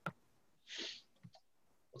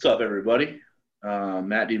What's up, everybody?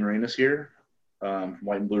 Matt DeMarinis here from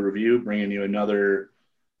White and Blue Review, bringing you another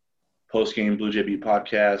post-game Bluejay Beat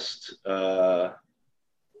podcast to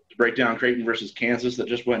break down Creighton versus Kansas that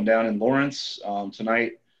just went down in Lawrence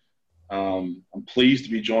tonight. I'm pleased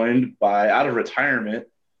to be joined by, out of retirement,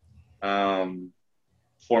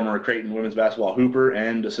 former Creighton women's basketball hooper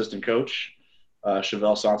and assistant coach.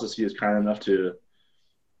 Chevelle Saunsoci is kind enough to,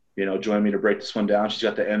 join me to break this one down. She's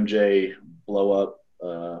got the MJ blow-up.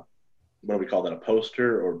 What do we call that? A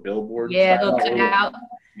poster or billboard? Yeah, they'll cut out.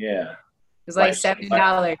 Yeah, it's like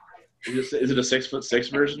 $7. Is it a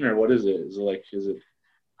 6'6" version or what is it? Is it?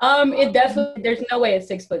 It definitely. There's no way it's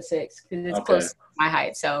 6'6" because it's close to my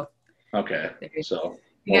height. So. Okay. So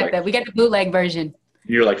we got the bootleg version.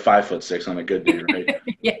 You're like 5'6" on a good day, right?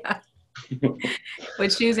 Yeah.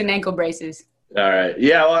 With shoes and ankle braces. All right.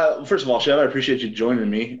 Yeah. Well, first of all, Chev, I appreciate you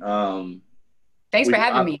joining me. Thanks for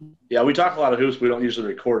having me. Yeah, we talk a lot of hoops. We don't usually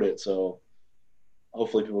record it, so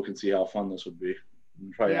hopefully people can see how fun this would be.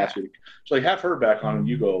 I'm probably ask you to have her back on and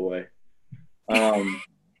you go away. Doubt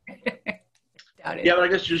it. Yeah, but I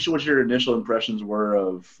guess just what your initial impressions were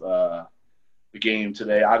of the game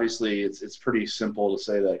today. Obviously, it's pretty simple to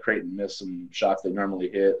say that Creighton missed some shots they normally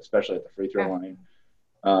hit, especially at the free throw line.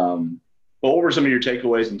 But what were some of your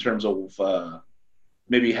takeaways in terms of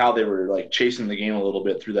maybe how they were like chasing the game a little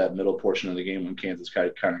bit through that middle portion of the game when Kansas kind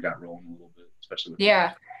of got rolling a little bit, especially with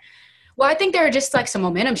Well, I think there were just like some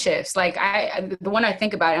momentum shifts. Like the one I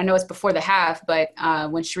think about, I know it's before the half, but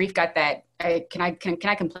when Sharif got that, can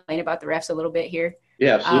I complain about the refs a little bit here?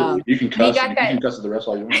 Yeah, absolutely. You can cuss. You can cuss at the refs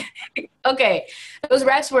all you want. Okay, those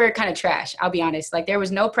refs were kind of trash. I'll be honest. Like there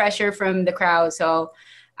was no pressure from the crowd, so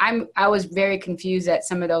I was very confused at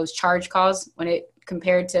some of those charge calls when it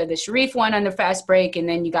compared to the Sharif one on the fast break, and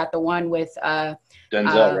then you got the one with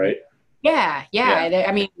Denzel, right? Yeah.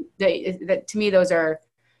 I mean, to me, those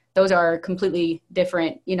are completely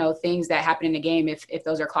different, things that happen in the game if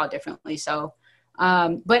those are called differently. So,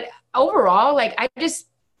 but overall, like I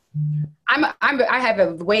have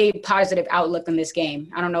a way positive outlook on this game.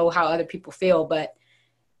 I don't know how other people feel, but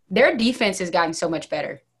their defense has gotten so much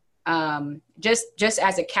better. Just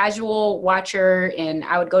as a casual watcher, and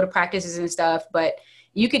I would go to practices and stuff, but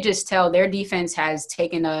you could just tell their defense has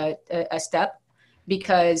taken a step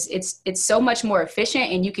because it's so much more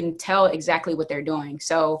efficient and you can tell exactly what they're doing.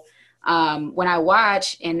 So when I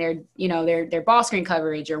watch and their ball screen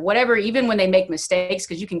coverage or whatever, even when they make mistakes,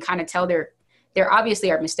 because you can kind of tell there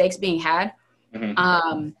obviously are mistakes being had.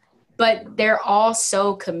 Mm-hmm. But they're all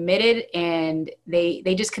so committed and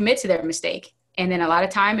they just commit to their mistake. And then a lot of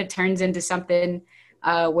time it turns into something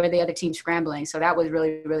where the other team's scrambling. So that was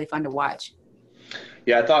really, really fun to watch.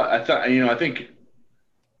 Yeah, I think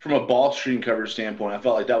from a ball screen coverage standpoint, I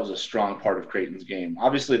felt like that was a strong part of Creighton's game.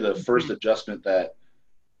 Obviously, the first adjustment that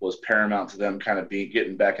was paramount to them kind of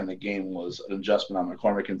getting back in the game was an adjustment on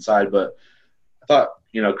McCormick inside. But I thought,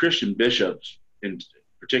 Christian Bishop in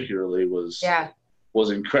particularly was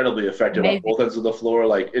incredibly effective on both ends of the floor.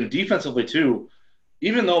 Like, and defensively too,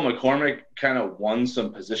 even though McCormick kind of won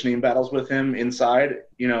some positioning battles with him inside,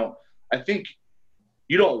 I think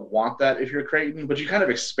you don't want that if you're Creighton, but you kind of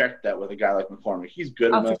expect that with a guy like McCormick. He's good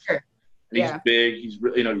enough. For sure. And he's big. He's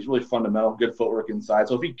really fundamental, good footwork inside.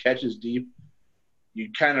 So if he catches deep, you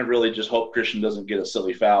kind of really just hope Christian doesn't get a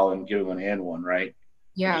silly foul and give him an and one, right?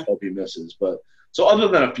 Yeah. Just hope he misses. But so other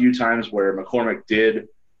than a few times where McCormick did,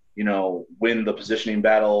 win the positioning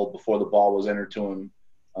battle before the ball was entered to him,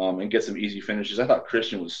 and get some easy finishes, I thought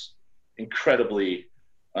Christian was incredibly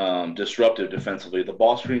disruptive defensively. The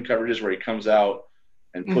ball screen coverages where he comes out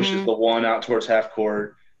and pushes the one out towards half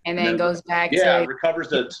court. And then goes back recovers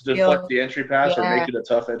to deflect the entry pass or make it a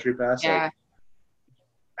tough entry pass. Yeah. Like,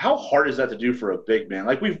 how hard is that to do for a big man?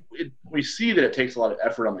 Like we see that it takes a lot of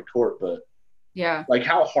effort on the court, but like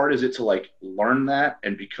how hard is it to like learn that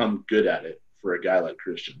and become good at it for a guy like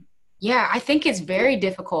Christian? Yeah, I think it's very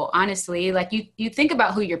difficult, honestly. Like you think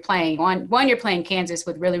about who you're playing. One, you're playing Kansas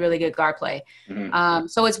with really, really good guard play. Mm-hmm.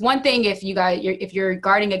 So it's one thing if you're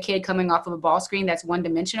guarding a kid coming off of a ball screen that's one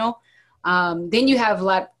dimensional. Then you have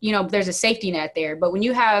there's a safety net there. But when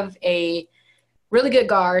you have a really good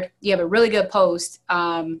guard, you have a really good post.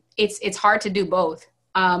 It's hard to do both.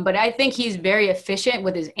 But I think he's very efficient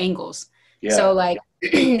with his angles. Yeah. So like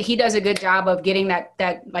he does a good job of getting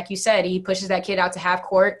that like you said, he pushes that kid out to half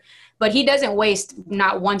court. But he doesn't waste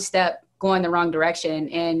not one step going the wrong direction.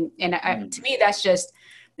 And to me, that's just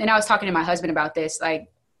 – and I was talking to my husband about this.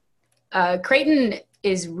 Like, Creighton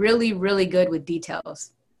is really, really good with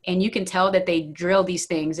details. And you can tell that they drill these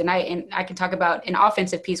things. And I can talk about an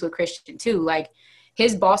offensive piece with Christian too. Like,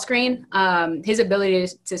 his ball screen, his ability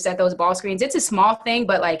to set those ball screens, it's a small thing,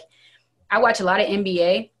 but like I watch a lot of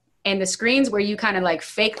NBA, and the screens where you kind of like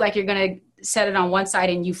fake like you're going to set it on one side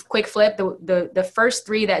and you quick flip, the first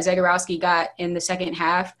three that Zagorowski got in the second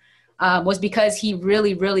half was because he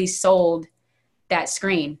really, really sold that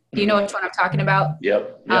screen. Do you know which one I'm talking about?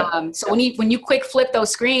 Yep. So when you quick flip those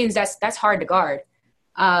screens, that's hard to guard.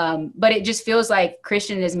 But it just feels like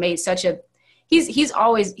Christian has made such a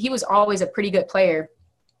he was always a pretty good player,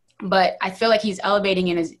 but I feel like he's elevating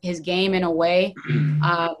in his game in a way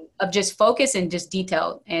of just focus and just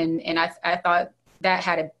detail. And I thought that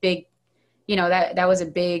had a big, that was a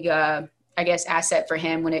big I guess asset for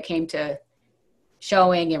him when it came to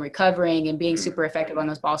showing and recovering and being super effective on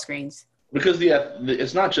those ball screens. Because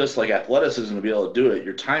it's not just like athleticism to be able to do it.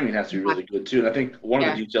 Your timing has to be really good too. And I think one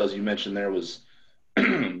of the details you mentioned there was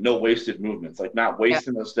no wasted movements, like not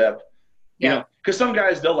wasting a step. Because some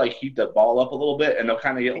guys, they'll like heat the ball up a little bit and they'll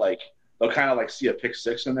kind of get like see a pick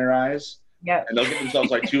six in their eyes. Yeah. And they'll get themselves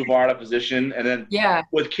like too far out of position. And then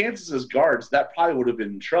with Kansas's guards, that probably would have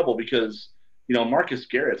been trouble because, Marcus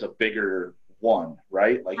Garrett's a bigger one,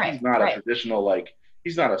 right? Like he's not a traditional, like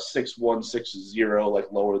he's not a 6'1", 6'0", like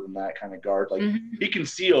lower than that kind of guard. Like he can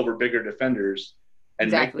see over bigger defenders and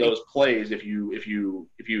make those plays if you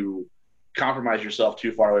compromise yourself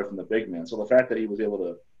too far away from the big man. So the fact that he was able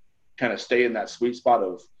to kind of stay in that sweet spot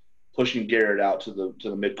of pushing Garrett out to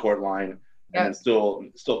the midcourt line and then still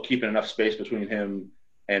keeping enough space between him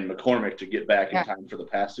and McCormick to get back in time for the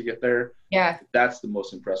pass to get there. Yeah. That's the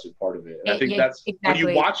most impressive part of it. And I think that's when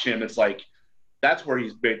you watch him, it's like that's where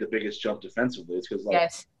he's made the biggest jump defensively. It's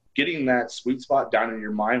because getting that sweet spot down in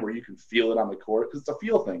your mind where you can feel it on the court, because it's a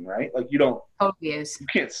feel thing, right? Like you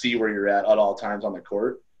can't see where you're at all times on the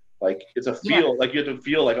court. Like it's a feel, like you have to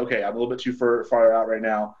feel like, okay, I'm a little bit too far out right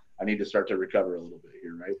now. I need to start to recover a little bit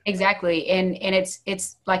here, right? Exactly. And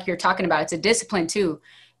it's like you're talking about, it's a discipline too,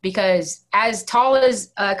 because as tall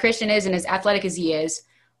as Christian is and as athletic as he is,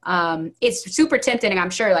 it's super tempting, I'm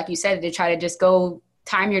sure, like you said, to try to just go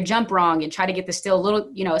time your jump wrong and try to get the steal a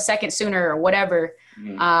little, a second sooner or whatever,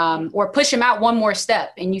 or push him out one more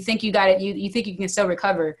step and you think you got it, you think you can still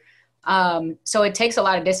recover. So it takes a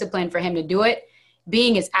lot of discipline for him to do it,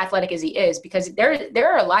 being as athletic as he is, because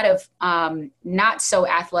there are a lot of not so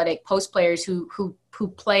athletic post players who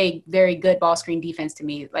play very good ball screen defense to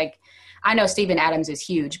me. Like I know Steven Adams is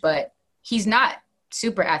huge, but he's not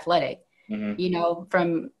super athletic,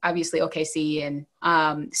 from obviously OKC.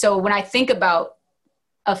 And so when I think about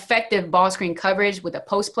effective ball screen coverage with a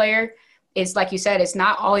post player, it's like you said, it's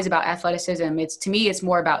not always about athleticism. To me, it's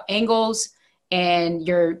more about angles and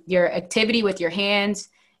your activity with your hands.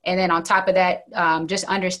 And then on top of that, just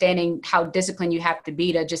understanding how disciplined you have to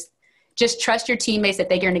be to just trust your teammates that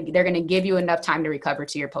they're going to give you enough time to recover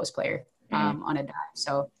to your post player on a dive.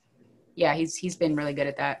 So yeah, he's been really good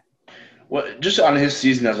at that. Well, just on his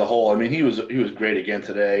season as a whole, I mean, he was great again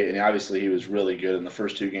today, and obviously he was really good in the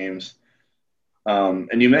first two games.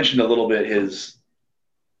 And you mentioned a little bit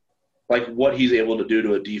what he's able to do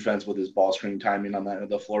to a defense with his ball screen timing on that end of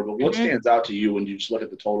the floor. But what stands out to you when you just look at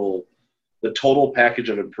the total package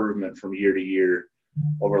of improvement from year to year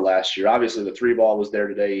over last year? Obviously, the three ball was there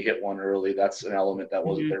today. He hit one early. That's an element that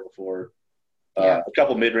wasn't there before. A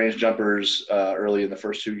couple mid-range jumpers early in the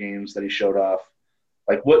first two games that he showed off.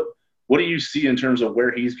 Like, what do you see in terms of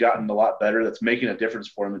where he's gotten a lot better that's making a difference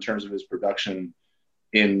for him in terms of his production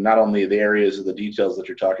in not only the areas of the details that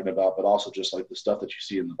you're talking about, but also just like the stuff that you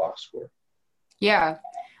see in the box score? Yeah.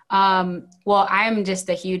 Well, I'm just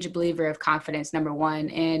a huge believer of confidence, number one.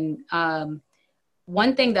 And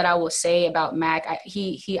one thing that I will say about Mac,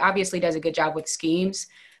 he obviously does a good job with schemes,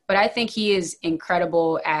 but I think he is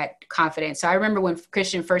incredible at confidence. So I remember when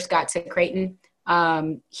Christian first got to Creighton,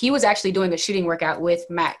 he was actually doing a shooting workout with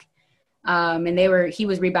Mac. And he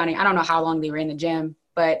was rebounding. I don't know how long they were in the gym,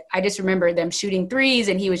 but I just remember them shooting threes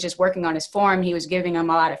and he was just working on his form. He was giving them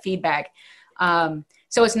a lot of feedback.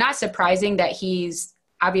 So it's not surprising that he's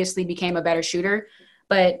obviously became a better shooter,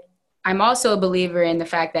 but I'm also a believer in the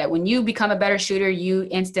fact that when you become a better shooter, you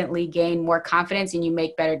instantly gain more confidence and you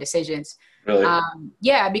make better decisions. Really?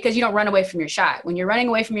 Yeah, because you don't run away from your shot. When you're running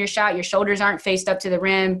away from your shot, your shoulders aren't faced up to the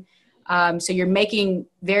rim. So you're making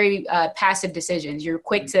very passive decisions. You're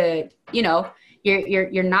quick to,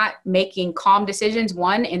 you're not making calm decisions,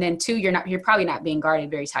 one, and then two, you're probably not being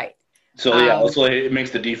guarded very tight. So so it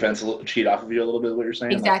makes the defense cheat off of you a little bit, what you're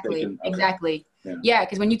saying? Exactly. Exactly. Yeah,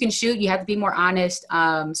 because when you can shoot, you have to be more honest.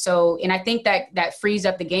 And I think that frees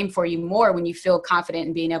up the game for you more when you feel confident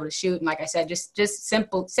in being able to shoot. And like I said, just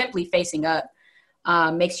simply facing up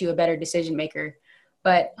makes you a better decision maker.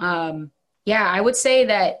 But Yeah, I would say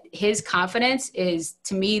that his confidence is,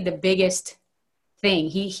 to me, the biggest thing.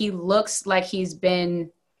 He looks like he's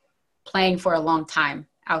been playing for a long time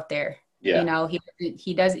out there. Yeah. You know,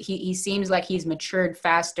 he seems like he's matured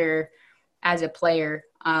faster as a player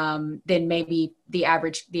than maybe the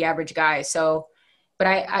average guy. So, but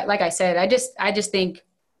I like I said, I just think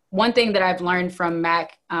one thing that I've learned from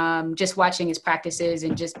Mac, just watching his practices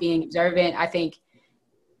and just being observant, I think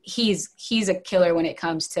he's a killer when it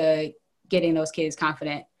comes to getting those kids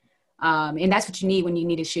confident. And that's what you need when you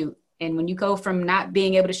need to shoot. And when you go from not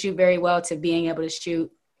being able to shoot very well to being able to shoot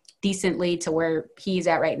decently to where he's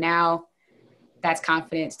at right now, that's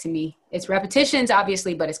confidence to me. It's repetitions,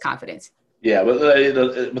 obviously, but it's confidence. Yeah, but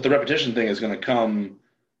the repetition thing is going to come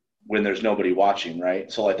when there's nobody watching,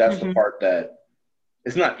 right? So, like, that's the part that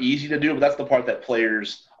it's not easy to do, but that's the part that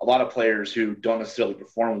a lot of players who don't necessarily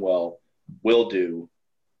perform well will do.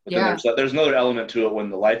 But then there's another element to it when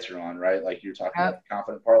the lights are on, right? Like you're talking about the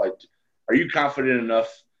confident part. Like, are you confident enough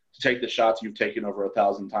to take the shots you've taken over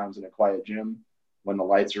 1,000 times in a quiet gym when the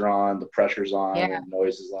lights are on, the pressure's on, and the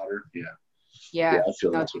noise is louder? Yeah, I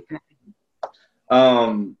feel that too.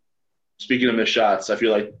 Speaking of missed shots, I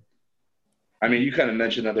feel like, I mean, you kind of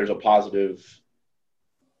mentioned that there's a positive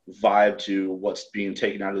vibe to what's being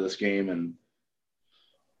taken out of this game, and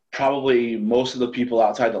probably most of the people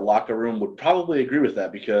outside the locker room would probably agree with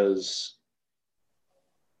that, because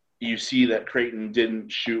you see that Creighton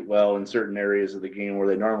didn't shoot well in certain areas of the game where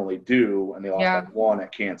they normally do, and they lost like one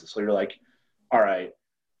at Kansas. So you're like, all right,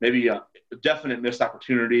 maybe a definite missed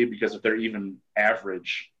opportunity, because if they're even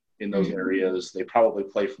average in those areas, they probably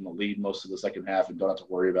play from the lead most of the second half and don't have to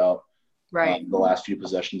worry about the last few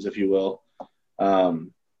possessions, if you will.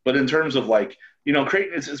 But in terms of, like, you know,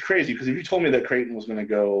 Creighton, it's crazy, because if you told me that Creighton was going to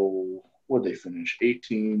go, what did they finish?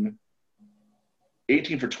 18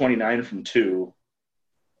 for 29 from 2,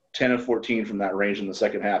 10 of 14 from that range in the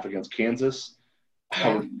second half against Kansas,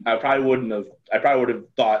 I probably would have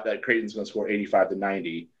thought that Creighton's going to score 85 to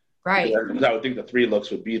 90. Right. Because I would think the 3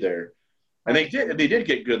 looks would be there. And they did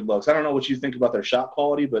get good looks. I don't know what you think about their shot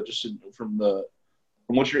quality, but just from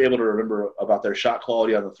what you're able to remember about their shot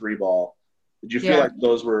quality on the 3 ball, did you feel like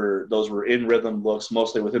those were in rhythm looks,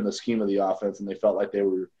 mostly within the scheme of the offense, and they felt like they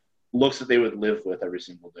were looks that they would live with every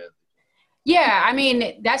single day? Yeah, I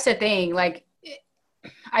mean, that's the thing. Like,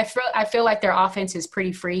 I feel like their offense is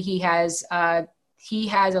pretty free. He has a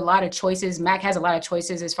lot of choices. Mac has a lot of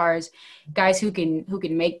choices as far as guys who can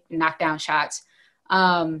make knockdown shots.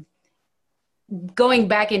 Going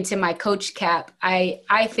back into my coach cap,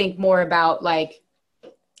 I think more about, like,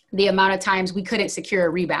 the amount of times we couldn't secure a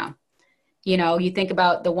rebound. You know, you think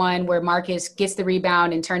about the one where Marcus gets the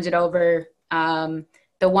rebound and turns it over. The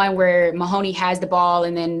one where Mahoney has the ball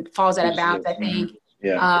and then falls out of bounds, I think.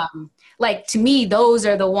 Yeah. Like, to me, those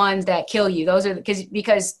are the ones that kill you. Those are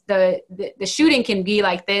because the shooting can be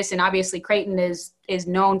like this, and obviously Creighton is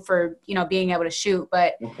known for, you know, being able to shoot.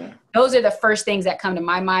 But those are the first things that come to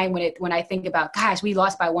my mind when I think about, gosh, we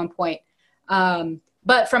lost by 1 point.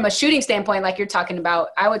 But from a shooting standpoint, like you're talking about,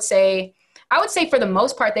 I would say for the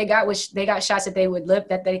most part they got shots that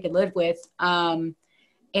they could live with.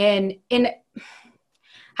 And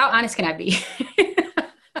how honest can I be?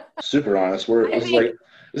 Super honest.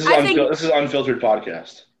 This is unfiltered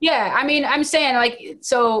podcast. Yeah, I mean, I'm saying, like,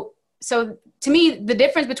 so to me, the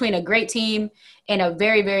difference between a great team and a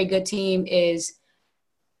very, very good team is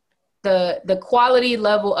the quality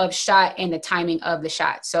level of shot and the timing of the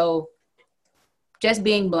shot. So just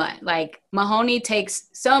being blunt, like, Mahoney takes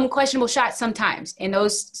some questionable shots sometimes, and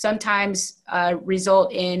those sometimes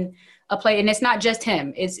result in a play. And it's not just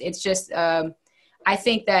him. It's just I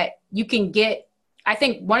think that you can get – I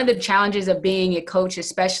think one of the challenges of being a coach,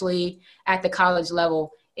 especially at the college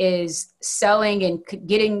level, is selling and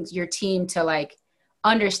getting your team to, like,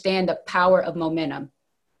 understand the power of momentum,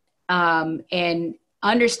 and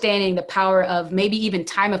understanding the power of maybe even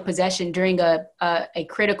time of possession during a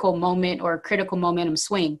critical moment or a critical momentum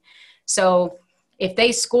swing. So if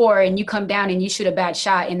they score and you come down and you shoot a bad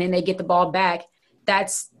shot and then they get the ball back,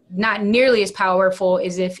 that's not nearly as powerful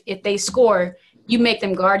as if they score, you make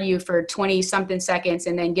them guard you for 20 something seconds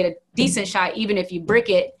and then get a decent shot. Even if you brick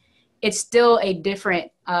it, it's still a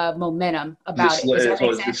different momentum about it.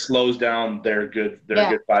 So it slows down their good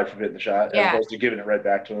vibe from hitting the shot, as opposed to giving it right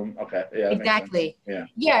back to them. Okay, yeah, exactly.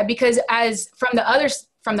 Yeah, because as from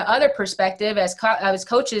the other perspective, as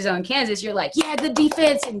coaches on Kansas, you're like, yeah, good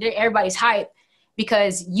defense, and everybody's hype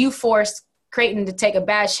because you forced Creighton to take a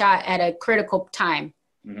bad shot at a critical time.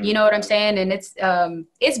 Mm-hmm. You know what I'm saying? And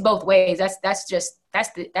it's both ways. That's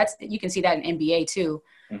you can see that in NBA too.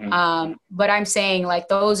 Mm-hmm. But I'm saying, like,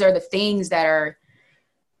 those are the things that are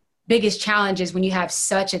biggest challenge is when you have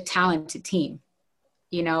such a talented team.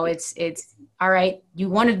 You know, it's all right. You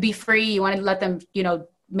want to be free. You want to let them, you know,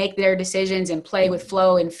 make their decisions and play with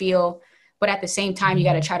flow and feel. But at the same time, you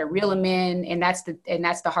got to try to reel them in. And that's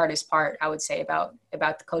the hardest part, I would say, about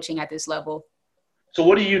the coaching at this level. So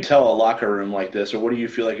what do you tell a locker room like this, or what do you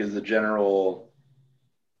feel like is the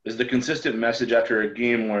consistent message after a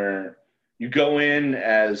game where you go in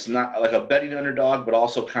as not like a betting underdog, but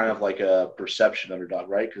also kind of like a perception underdog,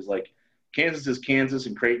 right? Because like Kansas is Kansas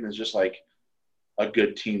and Creighton is just like a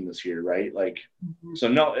good team this year, right? Like, so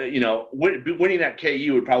no, you know, winning at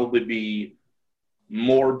KU would probably be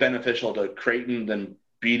more beneficial to Creighton than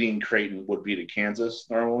beating Creighton would be to Kansas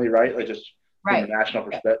normally, right? Like just from a national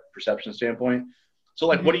perception standpoint. So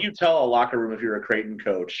like, what do you tell a locker room if you're a Creighton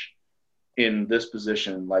coach in this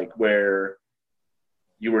position, like where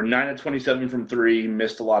you were 9 of 27 from three,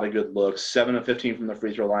 missed a lot of good looks, 7 of 15 from the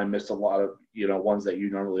free throw line, missed a lot of, you know, ones that you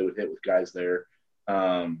normally would hit with guys there.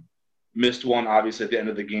 Missed one, obviously, at the end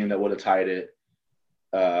of the game that would have tied it.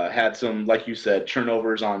 Had some, like you said,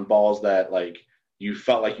 turnovers on balls that, like, you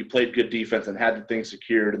felt like you played good defense and had the thing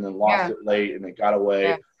secured and then lost it late and it got away.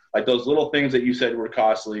 Yeah. Like those little things that you said were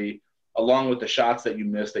costly, along with the shots that you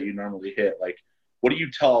missed that you normally hit. Like, what do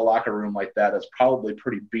you tell a locker room like that that's probably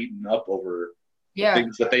pretty beaten up over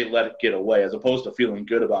things that they let it get away, as opposed to feeling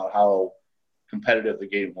good about how competitive the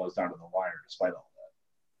game was down to the wire despite all that?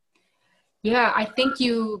 Yeah, I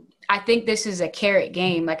think this is a carrot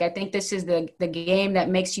game. Like, I think this is the game that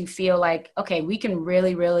makes you feel like, okay, we can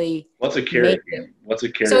really, really. What's a carrot game? What's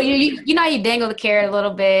a carrot? So you know, you dangle the carrot a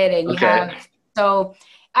little bit, and you have. So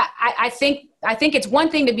I think it's one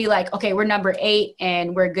thing to be like, okay, we're number 8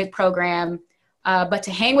 and we're a good program, but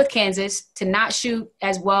to hang with Kansas, to not shoot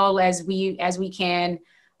as well as we can,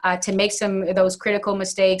 to make some of those critical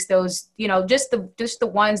mistakes, those, you know, just the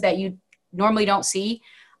ones that you normally don't see.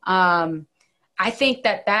 I think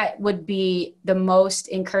that would be the most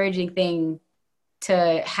encouraging thing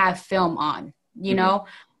to have film on, you know,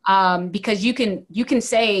 because you can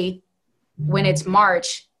say when it's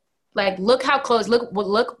March, like, look how close, look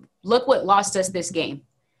what lost us this game.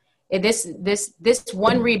 This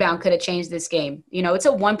one rebound could have changed this game. You know, it's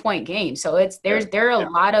a 1-point game. So there are a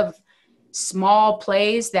lot of small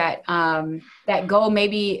plays that go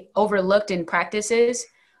maybe overlooked in practices.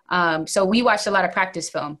 So we watched a lot of practice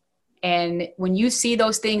film. And when you see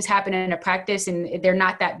those things happen in a practice and they're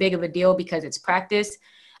not that big of a deal because it's practice,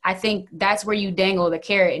 I think that's where you dangle the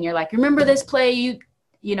carrot and you're like, remember this play?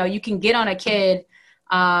 You know, you can get on a kid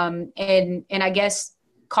and I guess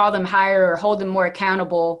call them higher or hold them more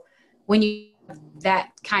accountable when you have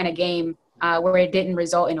that kind of game where it didn't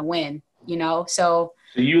result in a win, you know? So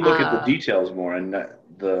you look at the details more and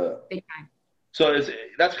so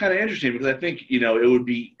that's kind of interesting because I think, you know,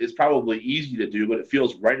 it's probably easy to do, but it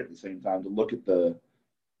feels right at the same time to look at the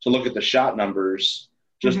shot numbers,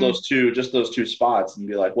 just those two spots and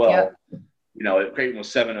be like, well, you know, if Creighton was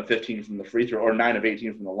 7 of 15 from the free throw or 9 of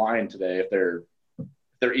 18 from the line today, if they're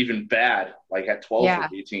even bad, like at 12 or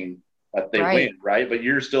 18, that they win, right? But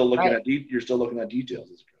you're still looking at details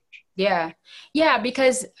as a coach. Yeah,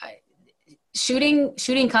 because shooting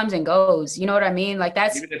comes and goes. You know what I mean? Like,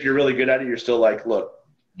 that's, even if you're really good at it, you're still like, look,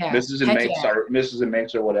 misses and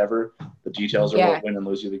makes or whatever. The details are what win and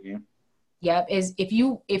lose you the game. Yep. Is if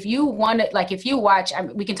you want to, like, if you watch,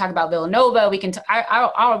 we can talk about Villanova. We can.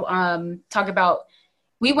 I'll talk about.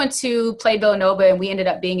 We went to play Villanova and we ended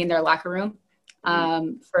up being in their locker room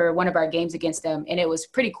for one of our games against them, and it was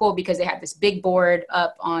pretty cool because they had this big board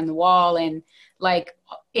up on the wall and like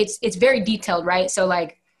it's very detailed, right? So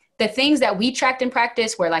like, the things that we tracked in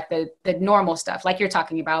practice were like the normal stuff, like you're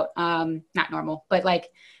talking about, not normal, but like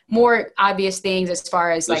more obvious things as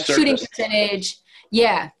far as like shooting percentage,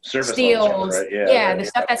 steals, right? The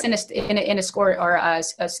stuff that's in a score or a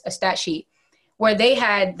stat sheet, where they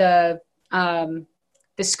had the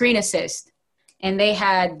screen assist and they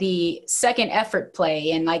had the second effort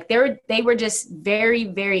play, and like they were just very,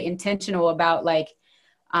 very intentional about like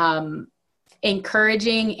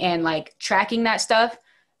encouraging and like tracking that stuff,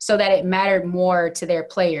 so that it mattered more to their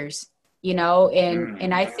players, you know?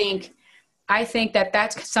 And I think that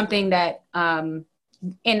that's something that, and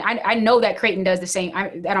I know that Creighton does the same. I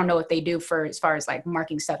don't know what they do for as far as like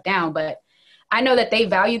marking stuff down, but I know that they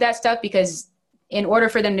value that stuff because in order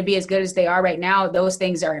for them to be as good as they are right now, those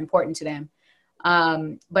things are important to them.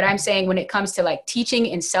 But I'm saying when it comes to like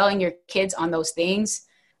teaching and selling your kids on those things,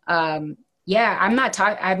 I'm not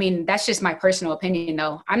talking, I mean, that's just my personal opinion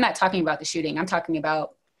though. I'm not talking about the shooting. I'm talking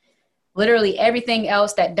about literally everything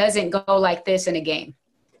else that doesn't go like this in a game.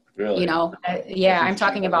 Really? You know, I'm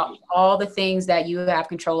talking about all the things that you have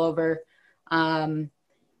control over.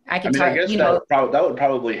 I mean, I guess that would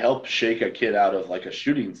probably help shake a kid out of like a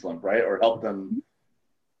shooting slump, right? Or help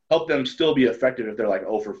them still be effective if they're like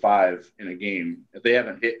 0 for 5 in a game. If they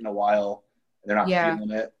haven't hit in a while and they're not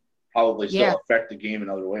feeling it, probably still affect the game in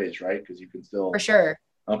other ways, right? Because you can still for sure.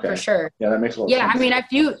 Okay. For sure. Yeah, that makes a lot of sense. Yeah, I mean,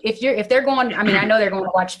 if they're going, I mean, I know they're going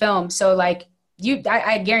to watch film, so like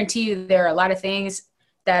I guarantee you there are a lot of things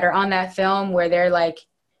that are on that film where they're like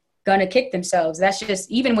gonna kick themselves. That's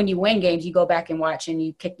just, even when you win games, you go back and watch and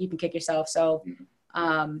you can kick yourself. So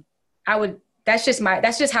that's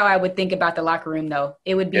just how I would think about the locker room though.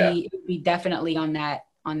 It would be definitely on that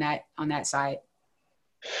side.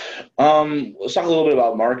 Let's talk a little bit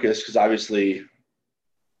about Marcus, because obviously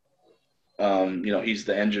he's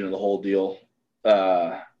the engine of the whole deal.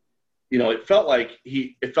 It felt like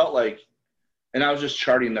and I was just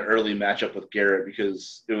charting the early matchup with Garrett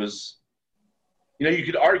because it was, you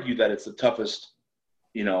could argue that it's the toughest,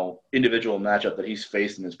 individual matchup that he's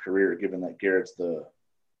faced in his career, given that Garrett's the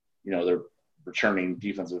returning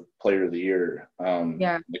defensive player of the year in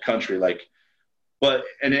the country.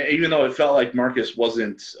 Even though it felt like Marcus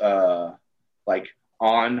wasn't on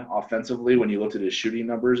offensively when you looked at his shooting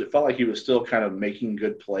numbers, it felt like he was still kind of making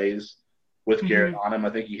good plays with Garrett on him. I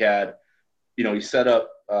think he had, he set up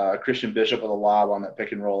Christian Bishop with a lob on that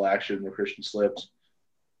pick and roll action where Christian slipped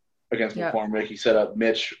against McCormick. He set up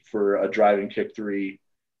Mitch for a driving kick three.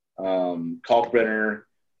 Kalkbrenner,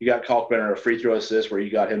 you got Kalkbrenner a free throw assist where you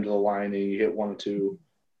got him to the line and he hit 1 or 2.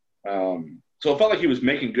 So it felt like he was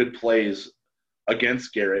making good plays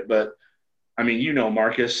against Garrett. But, I mean,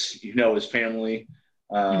 Marcus, his family.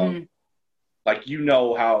 How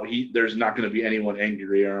there's not going to be anyone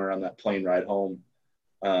angrier on that plane ride home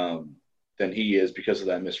than he is because of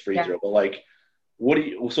that missed free throw. But what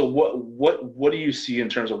do you see in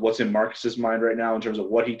terms of what's in Marcus's mind right now in terms of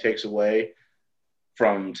what he takes away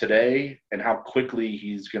from today and how quickly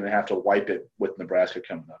he's going to have to wipe it with Nebraska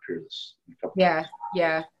coming up here this couple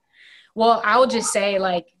Yeah. Well, I would just say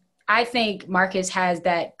I think Marcus has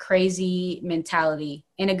that crazy mentality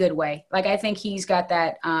in a good way. I think he's got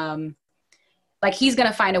that, he's going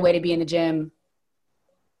to find a way to be in the gym.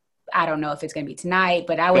 I don't know if it's going to be tonight,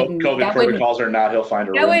 but I wouldn't. COVID protocols or not, he'll find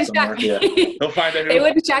a room somewhere. He'll find a. It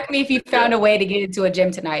wouldn't shock me if he found a way to get into a gym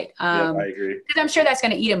tonight. I agree. Because I'm sure that's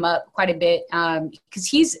going to eat him up quite a bit.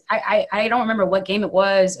 Because I don't remember what game it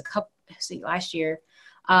was. Last year.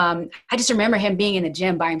 I just remember him being in the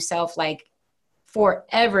gym by himself,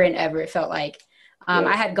 forever and ever. It felt like.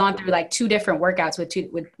 I had gone through 2 different workouts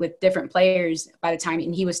with different players by the time,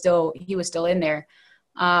 and he was still in there.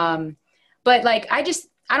 But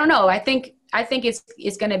I don't know. I think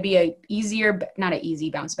it's going to be not an easy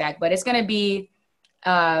bounce back, but it's going to be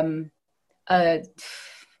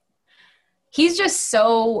he's just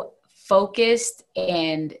so focused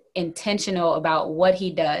and intentional about what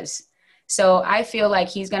he does. So I feel like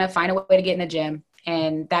he's going to find a way to get in the gym,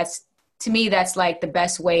 and to me that's the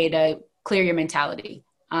best way to clear your mentality.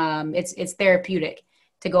 It's therapeutic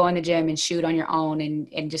to go in the gym and shoot on your own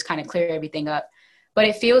and just kind of clear everything up. But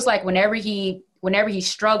it feels like whenever he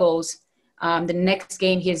struggles, the next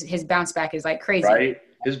game his bounce back is crazy. Right.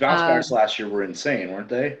 His bounce backs last year were insane, weren't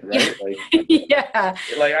they? Right. Yeah.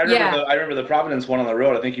 I remember the Providence one on the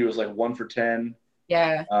road. I think he was 1 for 10.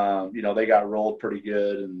 Yeah. They got rolled pretty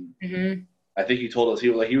good, and I think he told us he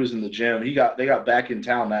was in the gym. They got back in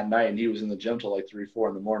town that night, and he was in the gym till 3, 4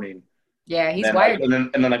 in the morning. Yeah, he's wired. And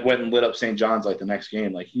then went and lit up St. John's the next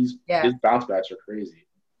game. His bounce backs are crazy.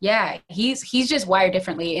 Yeah, he's just wired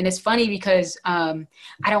differently, and it's funny because So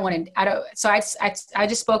I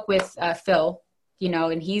just spoke with Phil,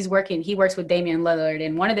 and he works with Damian Lillard,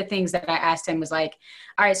 and one of the things that I asked him was all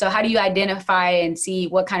right, so how do you identify and see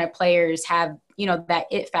what kind of players have that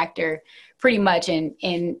it factor, pretty much,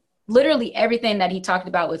 and literally everything that he talked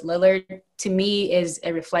about with Lillard to me is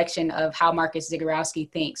a reflection of how Marcus Zagorowski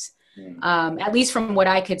thinks, at least from what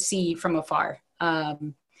I could see from afar.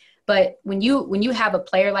 But when you have a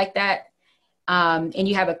player like that, and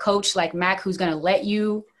you have a coach like Mac who's going to let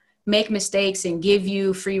you make mistakes and give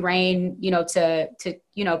you free reign, to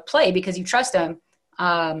play because you trust him.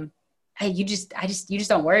 You just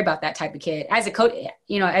don't worry about that type of kid. As a coach,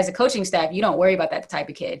 as a coaching staff, you don't worry about that type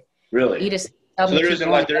of kid. Really? You just so there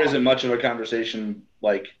isn't much of a conversation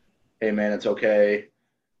hey man, it's okay.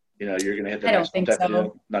 You're going to hit the I next don't think one.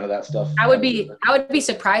 so. None of that stuff. I would be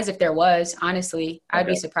surprised if there was, honestly. I would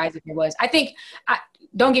be surprised if there was. I think,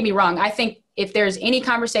 don't get me wrong. I think if there's any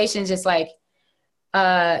conversations, it's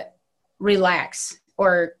relax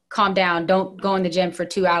or calm down. Don't go in the gym for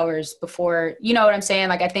 2 hours before, you know what I'm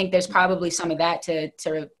saying? I think there's probably some of that to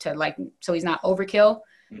so he's not overkill.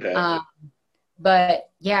 Okay. But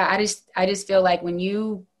yeah, I just feel like when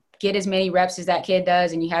you get as many reps as that kid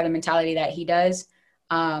does and you have the mentality that he does,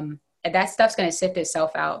 that stuff's going to sift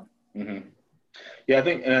itself out. Mm-hmm. Yeah, I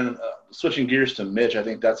think, and switching gears to Mitch, I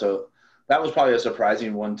think that was probably a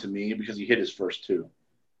surprising one to me because he hit his first 2.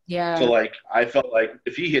 Yeah. So, like, I felt like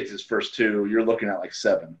if he hits his first 2, you're looking at like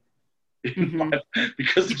 7. Mm-hmm.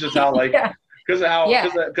 Because of just how, like, because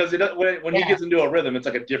when he gets into a rhythm, it's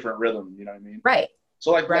like a different rhythm. You know what I mean? Right.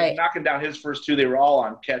 So, like knocking down his first 2, they were all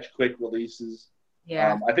on catch quick releases.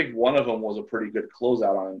 Yeah. I think one of them was a pretty good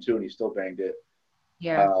closeout on him too, and he still banged it.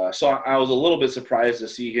 Yeah. So I was a little bit surprised to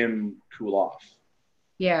see him cool off.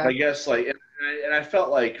 Yeah. I guess, like, and I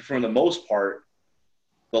felt like for the most part,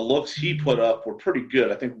 the looks he put up were pretty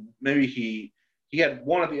good. I think maybe he had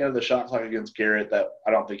one at the end of the shot clock against Garrett that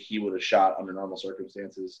I don't think he would have shot under normal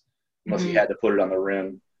circumstances unless he had to put it on the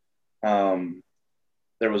rim.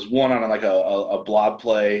 There was one on like a blob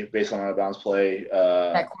play based on an out of bounds play.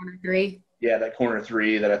 That corner 3. Yeah, that corner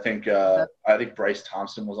 3 that I think Bryce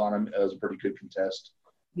Thompson was on him. It was a pretty good contest.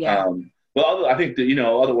 Yeah. But I think that,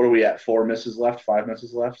 what are we at? 5 misses left?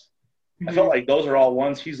 Mm-hmm. I felt like those are all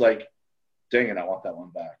ones he's like, dang it, I want that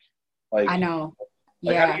one back. Like, I know.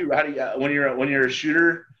 Like, how do you when you're a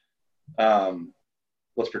shooter?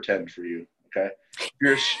 Let's pretend for you, okay?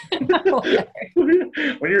 When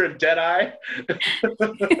you're a dead eye,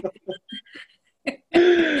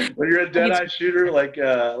 when you're a dead eye shooter, like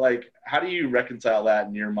how do you reconcile that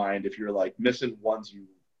in your mind if you're like missing ones you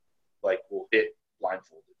like will hit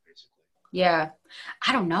blindfolded, basically? Yeah,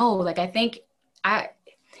 I don't know. Like, I think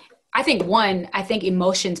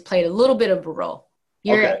emotions played a little bit of a role.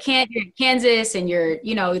 You're at Kansas, and you're,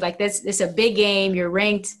 like this is a big game. You're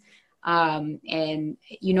ranked, and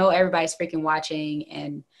everybody's freaking watching.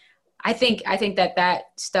 And I think that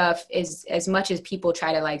stuff is, as much as people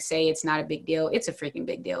try to like say it's not a big deal, it's a freaking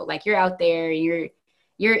big deal. Like, you're out there, and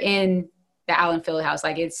you're in the Allen Fieldhouse.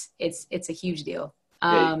 Like, it's a huge deal.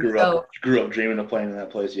 Yeah, you grew up dreaming of playing in that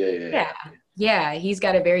place. Yeah. He's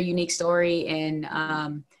got a very unique story,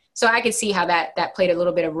 and so I could see how that played a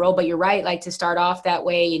little bit of a role. But you're right, like, to start off that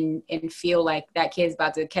way and feel like that kid's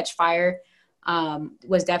about to catch fire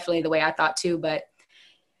was definitely the way I thought too. But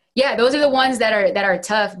yeah, those are the ones that are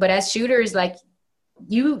tough. But as shooters, like,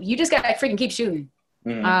 you just gotta freaking keep shooting.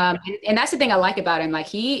 Mm-hmm. And that's the thing I like about him. Like,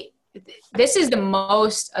 this is the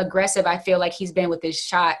most aggressive I feel like he's been with his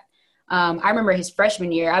shot. I remember his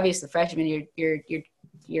freshman year. Obviously, freshman year,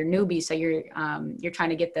 you're newbie, so you're trying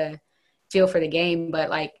to get the feel for the game. But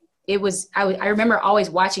like, it was, I remember always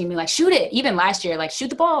watching me like, shoot it. Even last year, like, shoot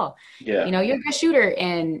the ball. Yeah, you're a good shooter,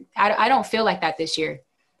 and I don't feel like that this year.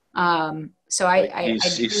 So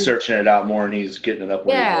he's searching it out more, and he's getting it up.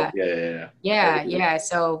 Yeah.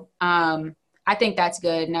 So I think that's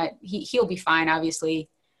good, and he'll be fine, obviously.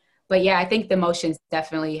 But yeah, I think the emotions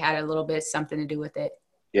definitely had a little bit something to do with it.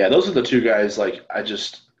 Yeah, those are the two guys. Like, I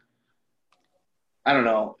don't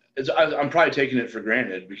know. I'm probably taking it for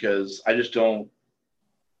granted because I don't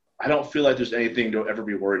feel like there's anything to ever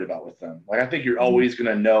be worried about with them. Like, I think you're always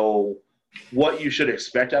going to know what you should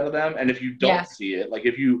expect out of them. And if you don't see it, like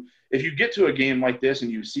if you get to a game like this and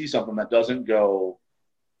you see something that doesn't go,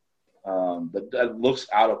 that looks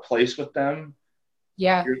out of place with them,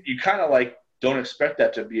 you kind of like don't expect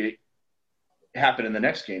that to happen in the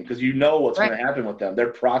next game because you know what's going to happen with them. The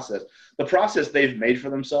process they've made for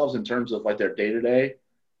themselves in terms of like their day-to-day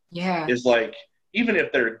is like, even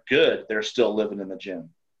if they're good, they're still living in the gym.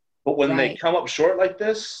 But when they come up short like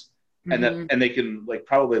this, and they can like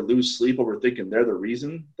probably lose sleep over thinking they're the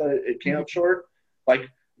reason that it came up short. Like,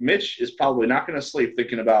 Mitch is probably not going to sleep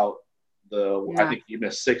thinking about I think he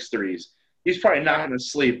missed 6 threes. He's probably not going to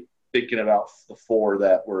sleep thinking about the 4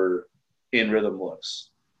 that were in rhythm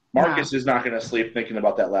looks. Marcus is not going to sleep thinking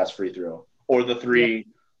about that last free throw or the 3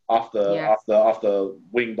 off the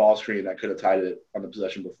wing ball screen that could have tied it on the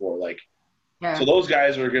possession before. Like, so those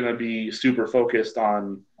guys are going to be super focused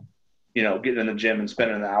on, getting in the gym and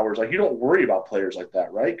spending the hours. Like, you don't worry about players like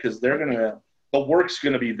that, right? Because the work's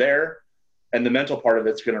going to be there, and the mental part of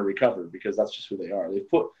it's going to recover because that's just who they are.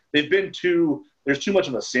 There's too much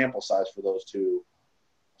of a sample size for those two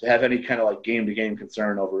to have any kind of like game-to-game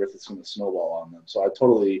concern over if it's going to snowball on them. So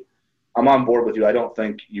I'm on board with you. I don't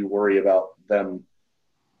think you worry about them,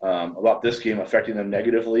 about this game affecting them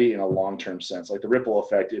negatively in a long-term sense. Like, the ripple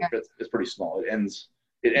effect, it's pretty small. It ends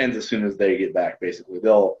as soon as they get back, basically.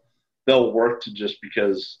 They'll work to, just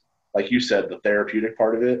because, like you said, the therapeutic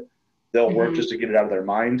part of it, they'll work just to get it out of their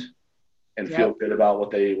mind and feel good about what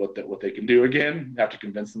they can do again, have to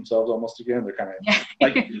convince themselves almost again. They're kind of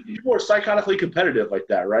like, people are psychotically competitive like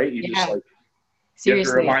that, right? You just like, you have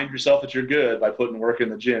to remind yourself that you're good by putting work in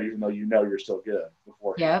the gym, even though you're still good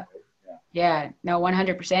before. Yeah. Yeah, no,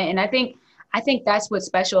 100%. And I think that's what's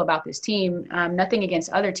special about this team. Nothing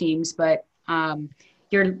against other teams, but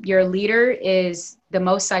your leader is the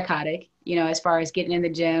most psychotic, as far as getting in the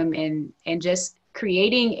gym and just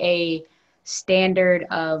creating a standard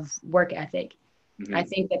of work ethic. Mm-hmm. I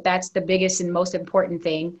think that's the biggest and most important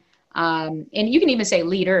thing. And you can even say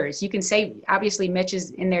leaders. You can say, obviously, Mitch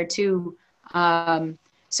is in there too.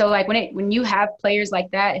 So like when you have players like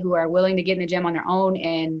that who are willing to get in the gym on their own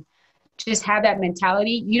and just have that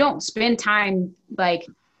mentality, you don't spend time like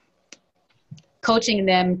coaching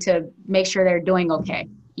them to make sure they're doing okay.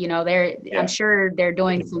 I'm sure they're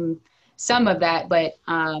doing some of that, but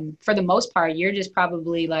for the most part, you're just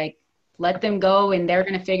probably like, let them go and they're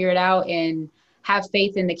going to figure it out, and have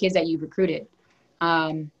faith in the kids that you've recruited.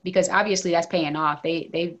 Because obviously that's paying off.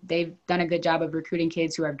 They've done a good job of recruiting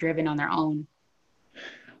kids who are driven on their own.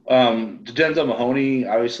 Denzel Mahoney,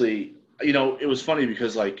 obviously, it was funny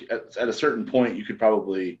because like at a certain point you could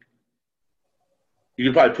probably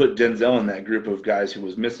put Denzel in that group of guys who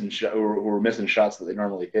were missing shots that they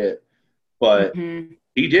normally hit, but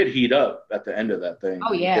he did heat up at the end of that thing.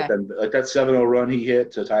 Oh yeah, like that 7-0 run he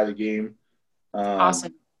hit to tie the game.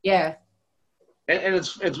 Awesome. Yeah. And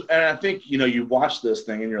it's and I think you watch this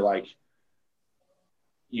thing and you're like,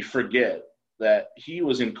 you forget that he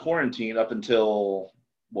was in quarantine up until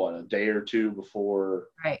a day or two before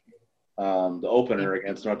the opener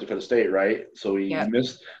against North Dakota State, right? So he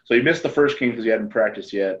missed the first game because he hadn't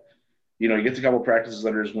practiced yet. He gets a couple practices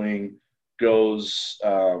under his wing, goes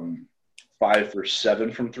 5 for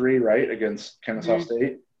 7 from 3, right, against Kennesaw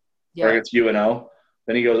State or against UNO.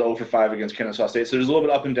 Then he goes 0 for 5 against Kennesaw State. So there's a little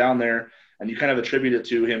bit up and down there, and you kind of attribute it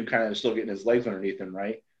to him kind of still getting his legs underneath him,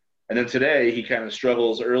 right? And then today he kind of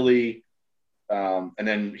struggles early, and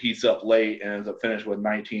then heats up late and ends up finishing with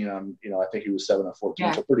 19 on, I think he was 7 of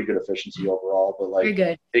 14, so pretty good efficiency overall. But like,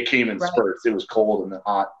 it came in spurts. It was cold and then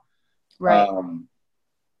hot. Right.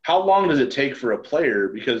 How long does it take for a player?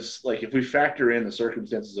 Because like, if we factor in the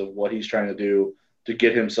circumstances of what he's trying to do to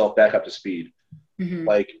get himself back up to speed,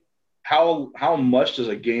 like how much does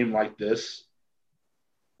a game like this,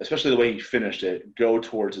 especially the way he finished it, go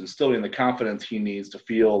towards instilling the confidence he needs to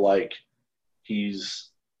feel like he's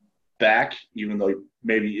back, even though he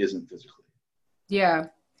maybe isn't physically? Yeah.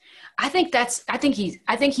 I think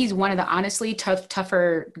he's one of the honestly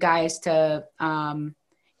tougher guys to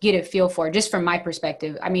get a feel for, just from my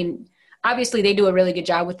perspective. I mean, obviously they do a really good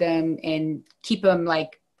job with them and keep him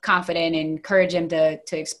like confident and encourage him to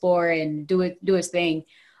explore and do his thing.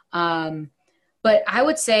 But I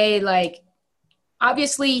would say, like,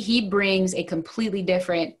 obviously he brings a completely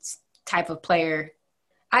different type of player.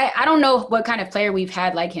 I don't know what kind of player we've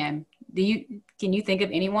had like him. Can you think of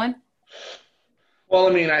anyone? Well,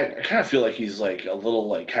 I mean, I kind of feel like he's like a little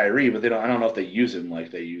like Kyrie, but I don't know if they use him like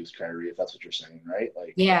they use Kyrie, if that's what you're saying, right?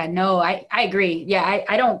 Like, yeah, no, I agree. Yeah,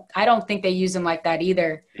 I don't think they use him like that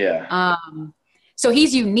either. Yeah. So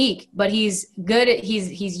he's unique, but he's good.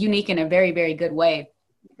 He's unique in a very, very good way.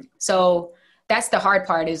 So that's the hard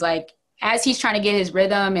part, is like, as he's trying to get his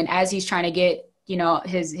rhythm and as he's trying to get,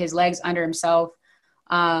 his legs under himself,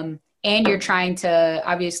 and you're trying to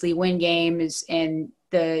obviously win games, and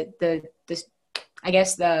the I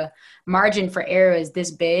guess the margin for error is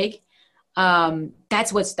this big. To me,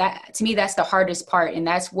 that's the hardest part. And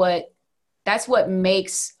that's what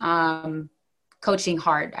makes coaching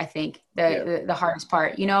hard. I think the hardest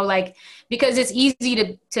part, like, because it's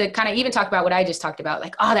easy to kind of even talk about what I just talked about,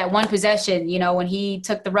 like, oh, that one possession, when he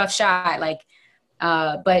took the rough shot, like,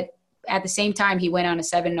 but at the same time, he went on a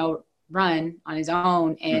 7-0 run on his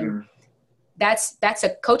own. And that's a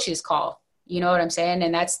coach's call. You know what I'm saying?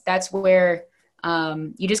 And that's where,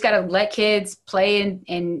 you just got to let kids play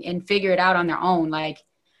and figure it out on their own. Like,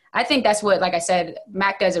 I think that's what, like I said,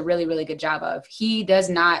 Mac does a really, really good job of. He does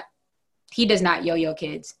not yo-yo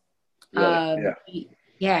kids. Really?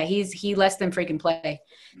 He lets them freaking play.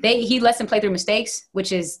 He lets them play through mistakes,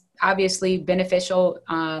 which is obviously beneficial,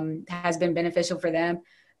 has been beneficial for them,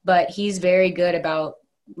 but he's very good about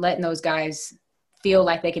letting those guys feel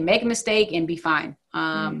like they can make a mistake and be fine.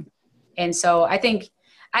 And so I think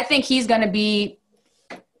he's going to be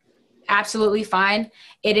absolutely fine.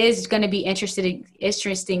 It is going to be interesting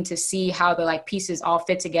to see how the like pieces all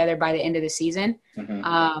fit together by the end of the season,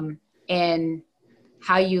 and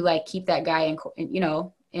how you like keep that guy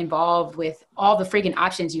involved with all the freaking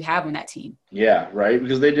options you have on that team. Yeah, right.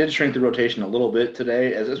 Because they did shrink the rotation a little bit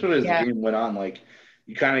today, especially as the game went on. Like,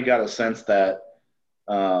 you kind of got a sense that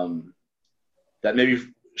that maybe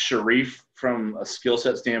Sharif, from a skill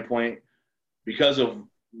set standpoint, because of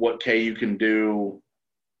what KU can do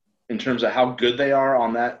in terms of how good they are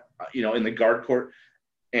on that, in the guard court,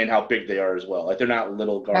 and how big they are as well. Like they're not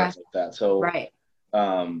little guards like that. So right.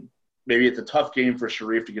 Maybe it's a tough game for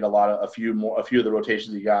Sharif to get a few of the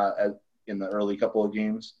rotations he got in the early couple of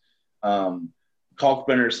games.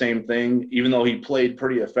 Kalkbrenner, same thing. Even though he played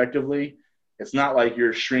pretty effectively, it's not like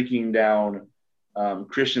you're shrinking down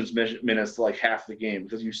Christian's minutes to like half the game,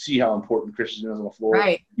 because you see how important Christian is on the floor.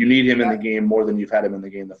 Right. You need him in the game more than you've had him in the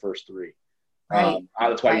game the first three. Right.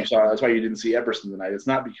 That's why you didn't see Epperson tonight. It's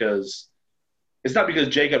not because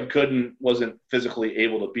Jacob wasn't physically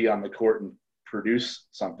able to be on the court and produce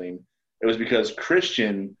something. It was because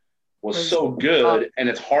Christian was so good, and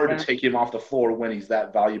it's hard to take him off the floor when he's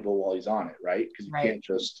that valuable while he's on it, right? Because you can't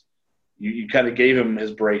just you kind of gave him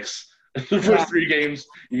his breaks the first three games.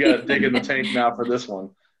 You got to dig in the tank now for this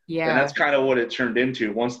one. Yeah, and that's kind of what it turned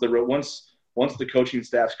into. Once the coaching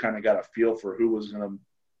staffs kind of got a feel for who was going to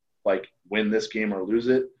like win this game or lose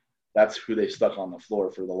it, that's who they stuck on the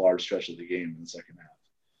floor for the large stretch of the game in the second half.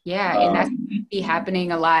 Yeah, and that's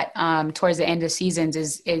happening a lot towards the end of seasons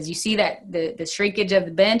is you see that the shrinkage of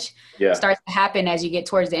the bench starts to happen as you get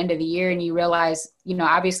towards the end of the year, and you realize,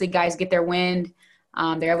 obviously guys get their wind.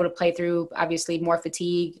 They're able to play through, obviously, more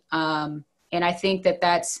fatigue. And I think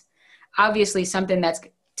that's obviously something that's,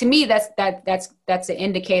 to me, that's an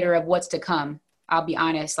indicator of what's to come. I'll be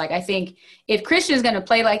honest. Like, I think if Christian's going to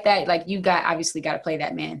play like that, like obviously got to play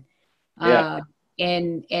that man. Yeah.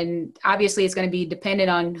 And obviously it's going to be dependent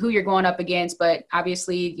on who you're going up against. But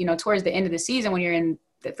obviously, towards the end of the season, when you're in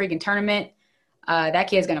the freaking tournament, that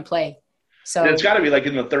kid's going to play. So and it's got to be like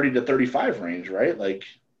in the 30 to 35 range, right? Like,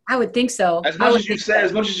 I would think so. As much as you say,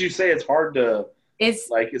 it's hard to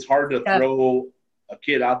throw a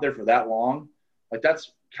kid out there for that long. Like,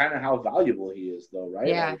 that's kind of how valuable he is, though, right?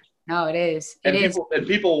 Yeah. Like, no, it is. I think what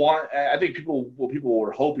people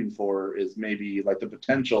were hoping for is maybe like the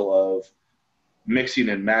potential of mixing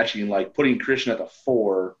and matching, like putting Christian at the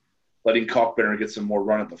 4, letting Kalkbrenner get some more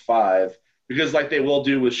run at the 5, because like they will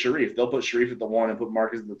do with Sharif. They'll put Sharif at the 1 and put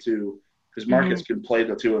Marcus at the 2, because Marcus can play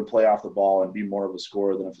the 2 and play off the ball and be more of a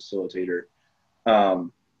scorer than a facilitator.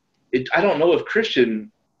 I don't know if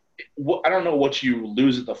Christian – I don't know what you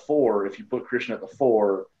lose at the 4 if you put Christian at the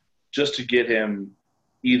 4 just to get him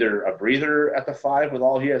either a breather at the 5 with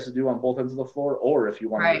all he has to do on both ends of the floor, or if you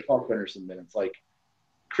want to get Kalkbrenner some minutes. Like,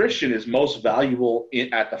 Christian is most valuable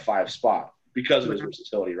at the 5 spot because of his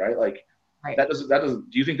versatility, right? Like, that doesn't.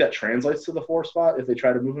 Do you think that translates to the 4 spot if they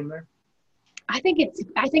try to move him there? I think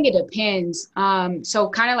it depends. So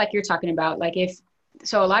kind of like you're talking about, like a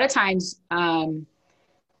lot of times, I'm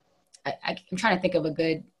trying to think of a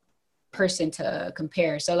good person to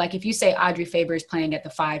compare. So like if you say Audrey Faber is playing at the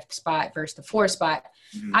 5 spot versus the 4 spot,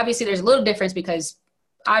 obviously there's a little difference because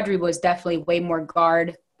Audrey was definitely way more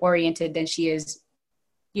guard oriented than she is,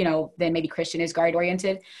 than maybe Christian is guard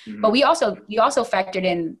oriented. But you also factored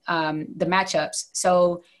in the matchups.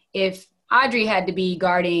 So if Audrey had to be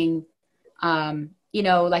guarding,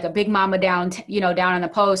 like a big mama down on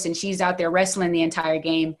the post, and she's out there wrestling the entire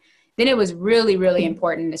game, then it was really, really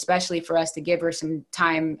important, especially for us to give her some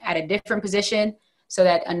time at a different position so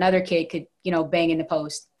that another kid could, bang in the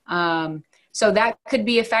post. So that could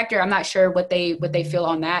be a factor. I'm not sure what they feel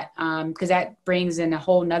on that, because that brings in a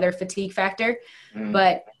whole nother fatigue factor.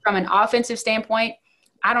 But from an offensive standpoint,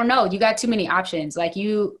 I don't know. You got too many options. Like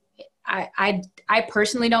I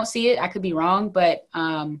personally don't see it. I could be wrong, but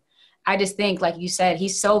I just think, like you said,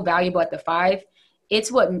 he's so valuable at the 5.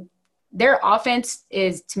 It's what their offense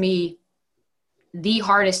is, to me, the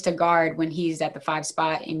hardest to guard when he's at the 5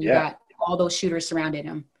 spot and you got all those shooters surrounding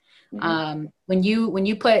him. When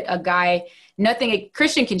you put a guy,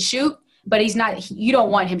 Christian can shoot, but he's not. You don't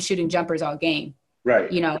want him shooting jumpers all game,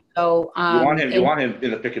 right? So you want him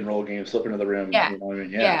in the pick and roll game, slipping to the rim. Yeah, you know what I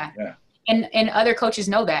mean? Yeah. And other coaches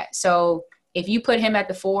know that. So if you put him at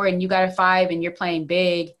the 4 and you got a 5 and you're playing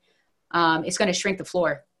big, it's going to shrink the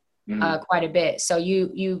floor quite a bit. So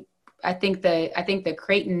I think the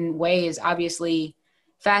Creighton way is obviously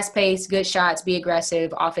fast paced, good shots, be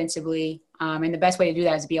aggressive offensively. And the best way to do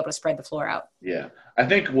that is to be able to spread the floor out. Yeah. I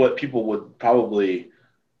think what people would probably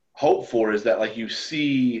hope for is that, like, you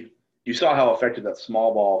saw how effective that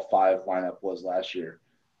small ball 5 lineup was last year,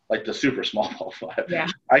 like the super small ball 5. Yeah.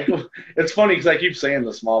 It's funny because I keep saying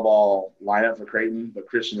the small ball lineup for Creighton, but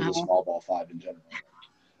Christian is a small ball 5 in general.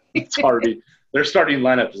 It's already their starting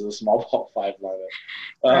lineup is a small ball 5 lineup.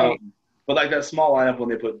 Right. But like that small lineup when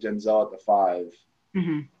they put Denzel at the 5,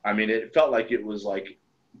 I mean, it felt like it was like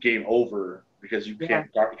game over because you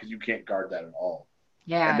can't guard that at all.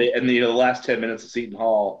 Yeah. And the last 10 minutes of Seton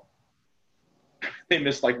Hall, they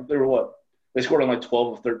missed they scored on like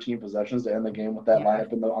 12 of 13 possessions to end the game with that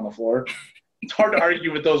lineup on the floor. It's hard to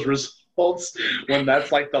argue with those results. results when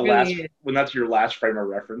that's like when that's your last frame of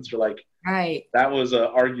reference. You're like, right. That was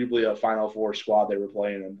arguably a Final Four squad they were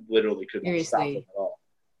playing and literally couldn't stop them at all.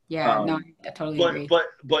 Yeah, no, I totally agree.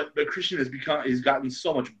 But Christian he's gotten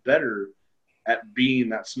so much better at being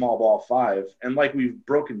that small ball five, and like we've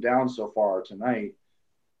broken down so far tonight,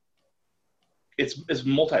 it's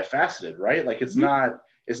multifaceted, right? Like it's not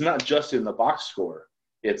just in the box score.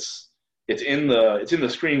 It's in the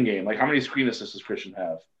screen game. Like how many screen assists does Christian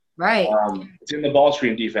have? Right. It's in the ball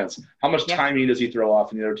screen defense. How much timing does he throw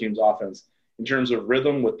off in the other team's offense in terms of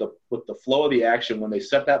rhythm with the flow of the action when they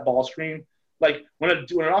set that ball screen? Like when an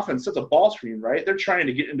offense sets a ball screen, right? They're trying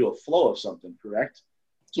to get into a flow of something, correct?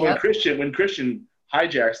 So when Christian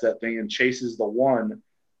hijacks that thing and chases the one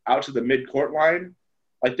out to the midcourt line,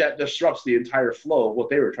 like that disrupts the entire flow of what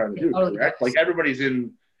they were trying to do, correct? Like everybody's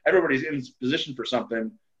in position for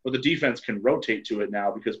something, but the defense can rotate to it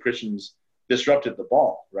now because Christian's disrupted the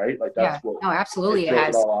ball, right? Like that's what absolutely it throws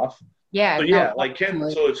it all off. Yeah.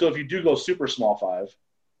 So so if you do go super small five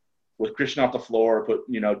with Christian off the floor, put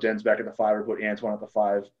Den's back at the five, or put Antoine at the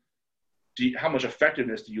five, how much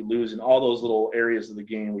effectiveness do you lose in all those little areas of the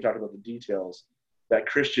game? We talked about the details that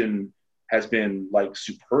Christian has been like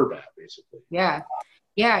superb at, basically. Yeah.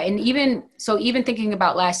 Yeah. And even thinking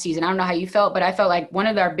about last season, I don't know how you felt, but I felt like one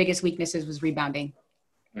of our biggest weaknesses was rebounding.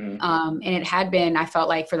 Mm-hmm. And it had been, I felt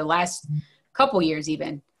like, for the last couple years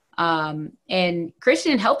even. And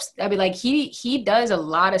Christian helps. I mean, like he does a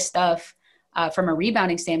lot of stuff from a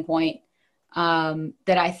rebounding standpoint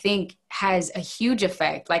that I think has a huge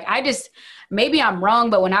effect. Like maybe I'm wrong,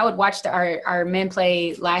 but when I would watch our men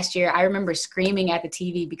play last year, I remember screaming at the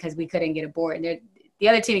TV because we couldn't get a board. And the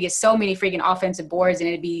other team would get so many freaking offensive boards, and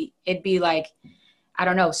it'd be like, I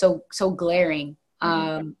don't know, so glaring.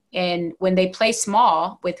 And when they play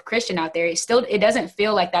small with Christian out there, it doesn't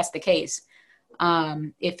feel like that's the case.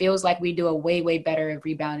 It feels like we do a way, way better at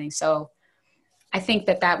rebounding. So I think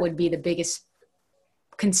that would be the biggest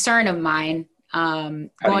concern of mine. How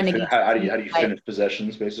do you finish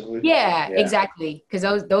possessions, basically? Yeah, exactly.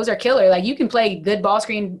 Because those are killer. Like you can play good ball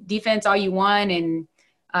screen defense all you want and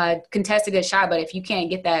contest a good shot, but if you can't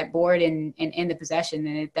get that board and end the possession,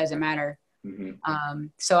 then it doesn't matter. Mm-hmm.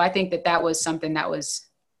 So I think that was something that was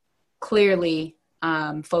clearly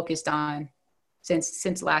focused on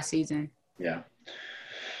since last season. Yeah.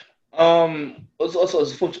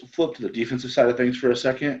 Let's flip to the defensive side of things for a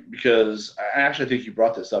second, because I actually think you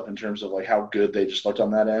brought this up in terms of like how good they just looked on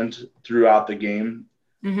that end throughout the game.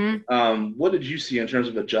 Mm-hmm. What did you see in terms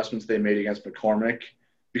of adjustments they made against McCormick?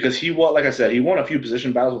 Because like I said, he won a few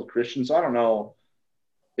position battles with Christian, so I don't know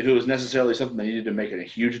if it was necessarily something they needed to make a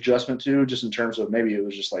huge adjustment to, just in terms of maybe it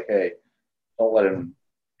was just like, hey, don't let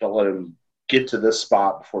him get to this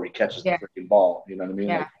spot before he catches the freaking ball. You know what I mean?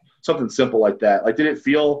 Yeah. Like, something simple like that. Like, did it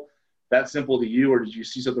feel that simple to you, or did you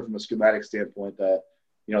see something from a schematic standpoint that,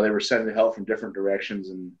 they were sending the help from different directions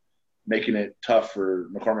and making it tough for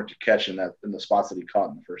McCormick to catch in the spots that he caught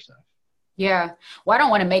in the first half? Yeah. Well, I don't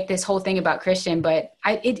want to make this whole thing about Christian, but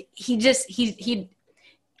he was.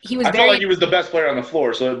 I felt like he was the best player on the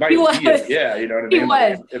floor, so it might be it. Yeah, you know what I mean? He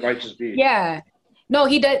was. It might just be. Yeah. No,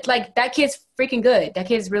 he does. Like, that kid's freaking good. That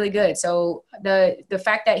kid's really good. So the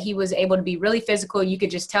fact that he was able to be really physical, you could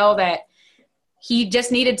just tell that he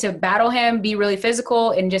just needed to battle him, be really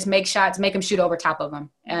physical, and just make shots, make him shoot over top of him.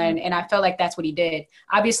 And I felt like that's what he did.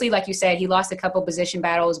 Obviously, like you said, he lost a couple position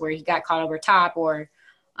battles where he got caught over top or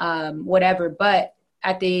whatever. But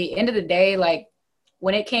at the end of the day, like,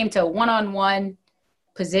 when it came to one-on-one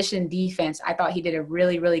position defense, I thought he did a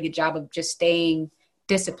really, really good job of just staying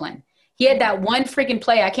disciplined. He had that one freaking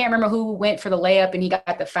play. I can't remember who went for the layup and he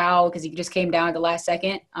got the foul because he just came down at the last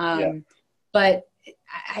second. But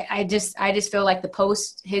I just feel like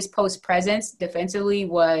his post presence defensively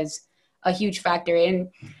was a huge factor. And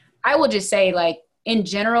I will just say, like, in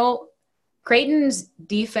general, Creighton's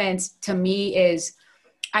defense to me is,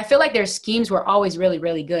 I feel like their schemes were always really,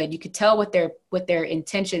 really good. You could tell what their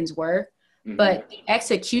intentions were, but the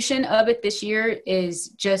execution of it this year is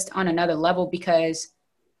just on another level because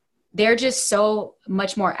they're just so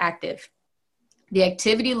much more active. The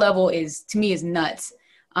activity level to me is nuts.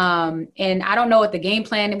 And I don't know what the game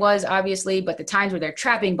plan was, obviously, but the times where they're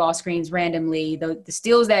trapping ball screens randomly, the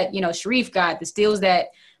steals that, Sharif got, the steals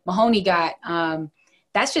that Mahoney got,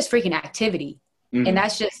 that's just freaking activity. Mm-hmm. And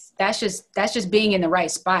that's just being in the right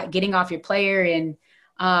spot, getting off your player. And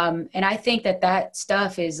I think that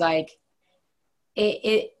stuff is like,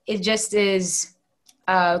 it just is,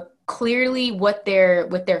 clearly what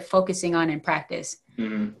they're focusing on in practice.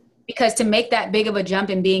 Mm-hmm. Because to make that big of a jump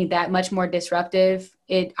and being that much more disruptive,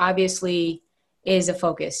 it obviously is a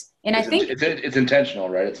focus. And I think it's intentional,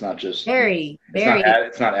 right? It's not just very.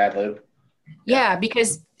 It's not ad lib. Yeah,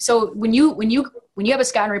 because so when you have a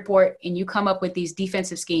scouting report and you come up with these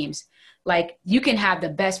defensive schemes, like you can have the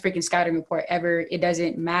best freaking scouting report ever. It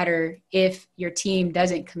doesn't matter if your team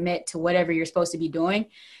doesn't commit to whatever you're supposed to be doing.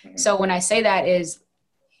 Mm-hmm. So when I say that is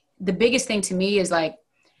the biggest thing to me is like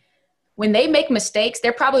when they make mistakes,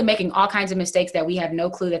 they're probably making all kinds of mistakes that we have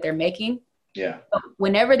no clue that they're making. Yeah. But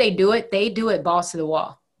whenever they do it balls to the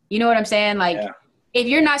wall. You know what I'm saying? Like if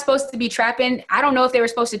you're not supposed to be trapping, I don't know if they were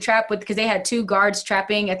supposed to trap because they had two guards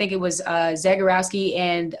trapping. I think it was Zagorowski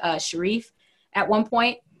and Sharif at one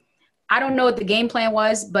point. I don't know what the game plan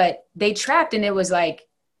was, but they trapped and it was like,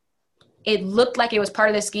 it looked like it was part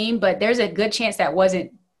of the scheme, but there's a good chance that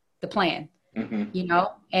wasn't the plan, you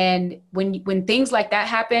know? And when things like that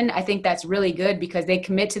happen, I think that's really good because they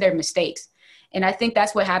commit to their mistakes. And I think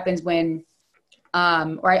that's what happens when,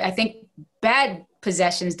 I think bad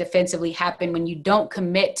possessions defensively happen when you don't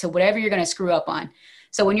commit to whatever you're going to screw up on.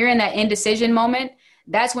 So when you're in that indecision moment,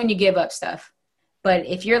 that's when you give up stuff. But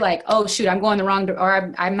if you're like, oh, shoot, I'm going the wrong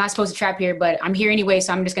or I'm not supposed to trap here, but I'm here anyway,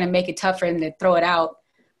 so I'm just going to make it tough for them to throw it out.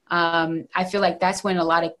 I feel like that's when a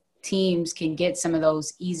lot of teams can get some of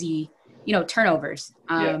those easy, turnovers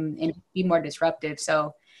and be more disruptive.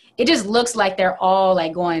 So it just looks like they're all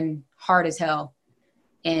like going hard as hell.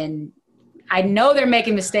 And I know they're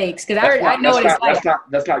making mistakes because I know what it's like.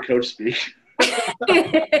 That's not coach speak.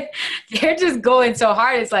 They're just going so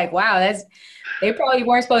hard. It's like, wow, they probably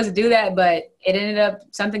weren't supposed to do that, but it ended up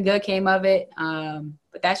something good came of it.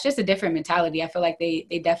 But that's just a different mentality. I feel like they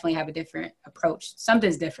definitely have a different approach.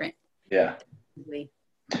 Something's different. Yeah.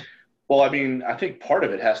 Well, I mean, I think part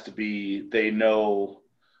of it has to be they know.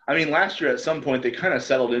 I mean, last year at some point they kind of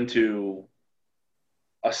settled into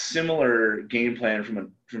a similar game plan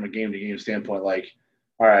from a game-to-game standpoint. Like,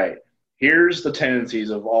 all right, here's the tendencies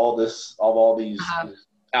of all these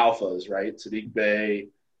alphas, right? Sadiq Bey,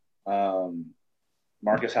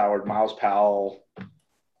 Marcus Howard, Miles Powell,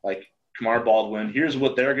 like Kamar Baldwin. Here's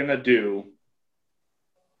what they're gonna do.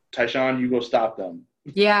 Tyshawn, you go stop them.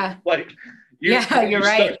 Yeah. You're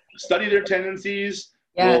right. Study their tendencies.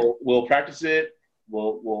 Yeah. We'll practice it.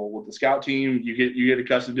 We'll with the scout team. You get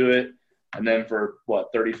accustomed to it, and then for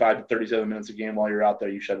 35 to 37 minutes a game while you're out there,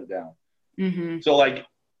 you shut it down. Mm-hmm. So like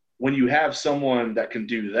when you have someone that can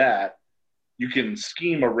do that, you can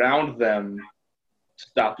scheme around them to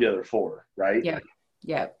stop the other four, right? Yeah.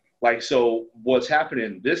 Yeah. Like, so what's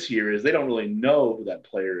happening this year is they don't really know who that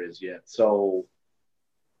player is yet. So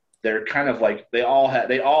they're kind of like they all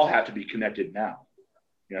have to be connected now.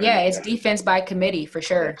 You know it's defense by committee for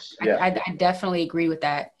sure. Yeah. I definitely agree with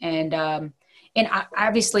that. And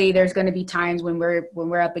obviously there's going to be times when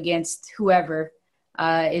we're up against whoever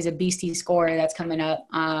is a beastie scorer that's coming up.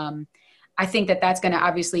 I think that's going to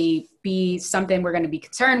obviously be something we're going to be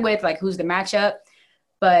concerned with, like who's the matchup.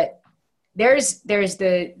 But there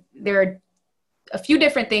are a few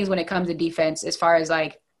different things when it comes to defense as far as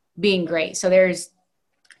like being great. So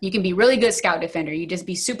you can be really good scout defender. You just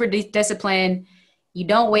be super disciplined. You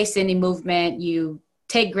don't waste any movement. You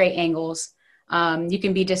take great angles. You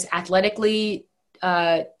can be just athletically,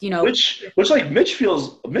 Which like Mitch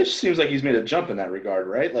seems like he's made a jump in that regard,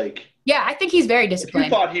 right? Like, yeah, I think he's very disciplined.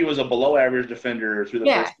 If you thought he was a below average defender through the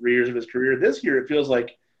first 3 years of his career, this year it feels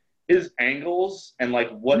like his angles and like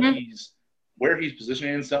where he's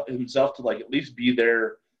positioning himself to like at least be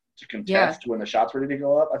there to contest when the shot's ready to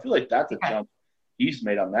go up. I feel like that's a jump he's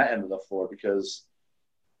made on that end of the floor because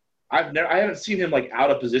I haven't seen him like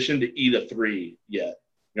out of position to eat a three yet.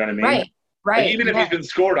 You know what I mean? Right. Like, even if he's been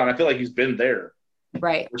scored on, I feel like he's been there.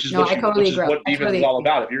 Right. Which is what defense is all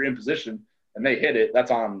about. If you're in position and they hit it,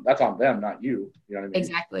 that's on them, not you. You know what I mean?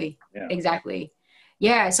 Exactly. Yeah. Exactly.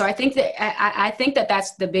 Yeah. So I think that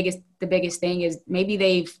that's the biggest thing is maybe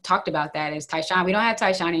they've talked about that is Tyshawn. We don't have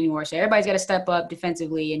Tyshawn anymore, so everybody's got to step up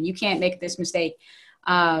defensively, and you can't make this mistake.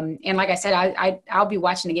 And like I said, I'll be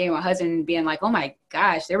watching the game with my husband and being like, oh my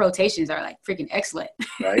gosh, their rotations are like freaking excellent.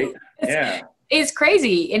 Right. Yeah. It's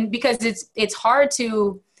crazy. And because it's hard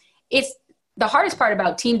it's the hardest part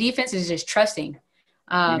about team defense is just trusting.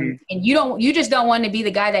 And you just don't want to be the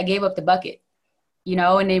guy that gave up the bucket,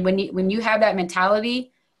 and then when you have that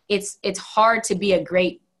mentality, it's hard to be a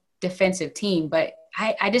great defensive team, but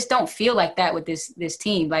I just don't feel like that with this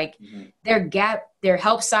team. Like their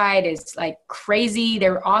help side is like crazy.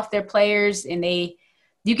 They're off their players and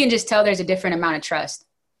you can just tell there's a different amount of trust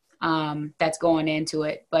that's going into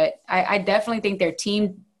it. But I definitely think their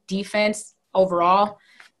team defense overall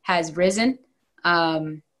has risen.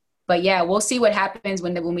 But yeah, we'll see what happens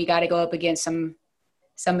when we got to go up against some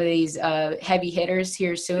of these heavy hitters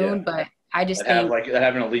here soon. Yeah. But I just That have think that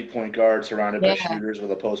have an elite point guard surrounded by yeah, shooters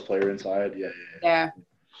with a post player inside. Yeah. yeah.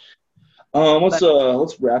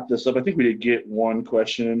 Let's wrap this up. I think we did get one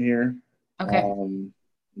question in here. Okay. Let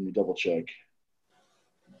me double check.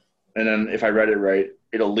 And then if I read it right,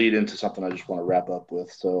 it'll lead into something I just want to wrap up with.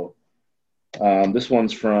 So this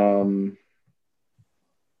one's from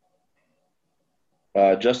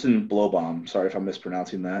Justin Blowbaum. Sorry if I'm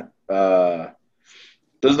mispronouncing that.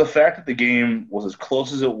 Does the fact that the game was as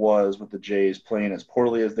close as it was with the Jays playing as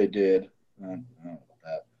poorly as they did, I don't know about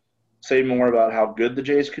that, say more about how good the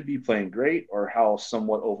Jays could be playing great or how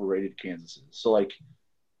somewhat overrated Kansas is? So, like,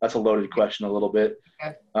 that's a loaded question a little bit.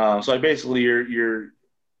 Okay. So, like, basically, you're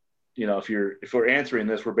if we're answering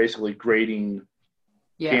this, we're basically grading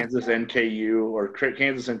Kansas and KU or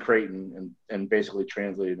Kansas and Creighton and basically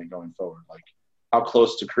translating it going forward. Like, how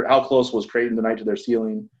close was Creighton tonight to their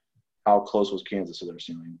ceiling? How close was Kansas to their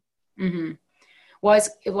ceiling? Mm-hmm.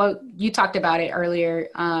 Well, you talked about it earlier.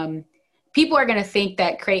 People are going to think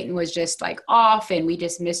that Creighton was just like off and we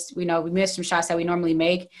just missed, we missed some shots that we normally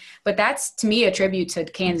make. But that's, to me, a tribute to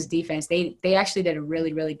Kansas defense. They actually did a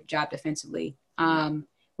really, really good job defensively.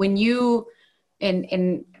 When you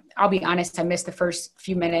and I'll be honest, I missed the first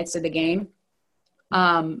few minutes of the game.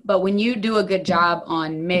 But when you do a good job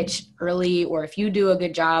on Mitch early, or if you do a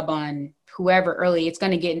good job on whoever early, it's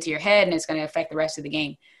going to get into your head and it's going to affect the rest of the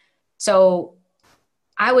game. So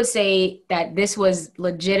I would say that this was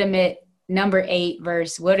legitimate number 8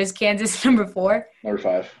 versus what is Kansas number 4? Number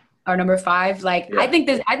 5. Or number 5. Like, yeah. I think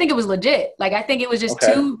it was legit. Like, I think it was just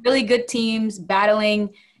two really good teams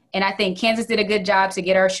battling. And I think Kansas did a good job to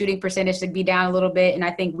get our shooting percentage to be down a little bit. And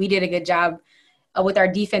I think we did a good job with our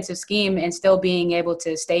defensive scheme and still being able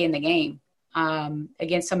to stay in the game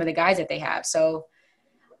against some of the guys that they have. So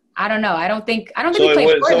I don't know. I don't think we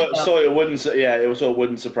played so it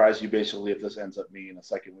wouldn't surprise you basically if this ends up being a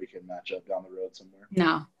second weekend matchup down the road somewhere.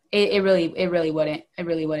 No, it really wouldn't. It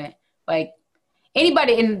really wouldn't. Like,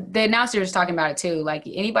 anybody, and the announcer was talking about it too. Like,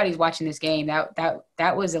 anybody's watching this game,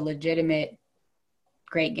 that was a legitimate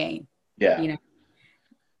great game. Yeah.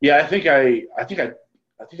 Yeah, I think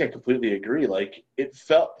I completely agree. Like, it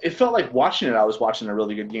felt like watching it, I was watching a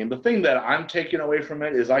really good game. The thing that I'm taking away from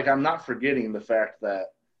it is, like, I'm not forgetting the fact that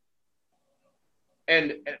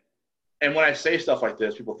and when I say stuff like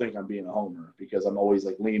this, people think I'm being a homer because I'm always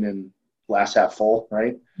like leaning glass half full,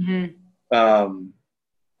 right? Mm-hmm.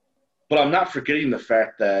 But I'm not forgetting the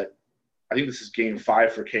fact that I think this is game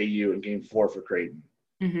 5 for KU and game 4 for Creighton.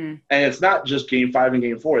 Mm-hmm. And it's not just game 5 and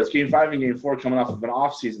game 4. It's game 5 and game 4 coming off of an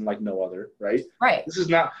off season like no other, right? Right. This is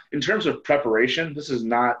not, in terms of preparation, this is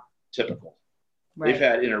not typical. Right. They've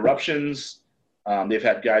had interruptions. They've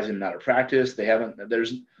had guys in and out of practice.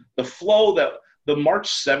 There's the flow that the March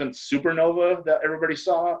 7th supernova that everybody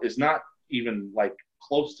saw is not even like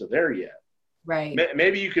close to there yet. Right.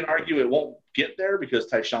 Maybe you can argue it won't get there because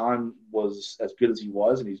Tyshawn was as good as he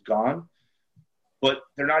was and he's gone. But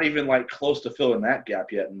they're not even like close to filling that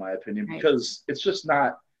gap yet, in my opinion, because it's just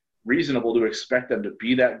not reasonable to expect them to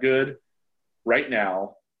be that good right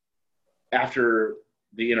now after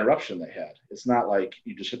the interruption they had. It's not like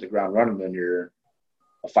you just hit the ground running and then you're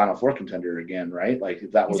a Final Four contender again, right? Like,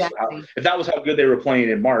 if that was how good they were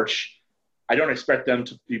playing in March, I don't expect them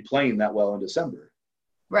to be playing that well in December.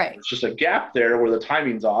 Right. It's just a gap there where the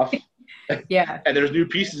timing's off. Yeah. And there's new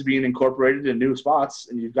pieces being incorporated in new spots,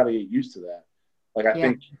 and you've got to get used to that. Like, I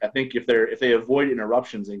think if they avoid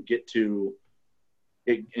interruptions and get to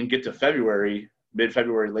February,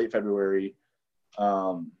 mid-February, late February,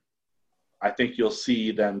 I think you'll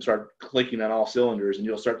see them start clicking on all cylinders, and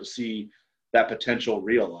you'll start to see that potential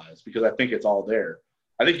realized, because I think it's all there.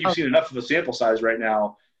 I think you've seen enough of a sample size right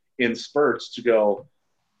now in spurts to go,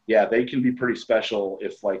 yeah, they can be pretty special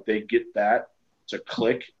if, like, they get that to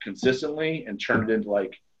click consistently and turn it into,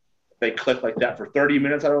 like, they click like that for 30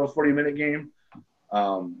 minutes out of a 40-minute game.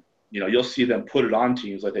 You'll see them put it on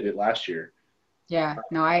teams like they did last year. Yeah,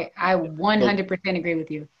 no, I 100% agree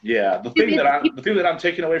with you. Yeah, the thing that I'm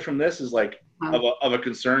taking away from this is like of a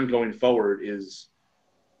concern going forward is,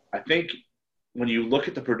 I think when you look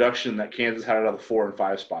at the production that Kansas had out of the 4 and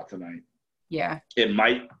 5 spot tonight, it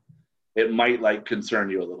might like concern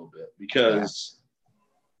you a little bit because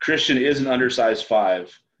Christian is an undersized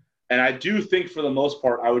 5, and I do think for the most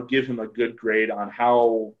part I would give him a good grade on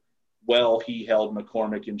how well he held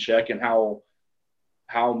McCormick in check and how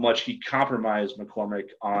much he compromised McCormick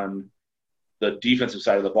on the defensive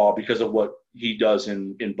side of the ball because of what he does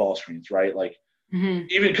in ball screens, right? Like,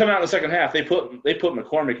 even coming out in the second half, they put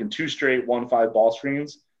McCormick in 2 straight 1-5 ball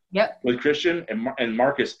screens with Christian, and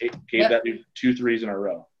Marcus gave that dude 2 threes in a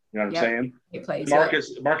row. You know what I'm saying? He plays,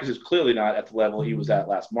 Marcus is clearly not at the level he was at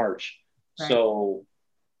last March. So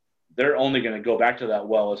they're only going to go back to that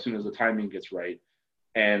well as soon as the timing gets right.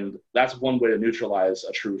 And that's one way to neutralize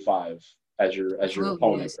a true 5 as your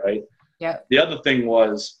opponent, right? Yeah. The other thing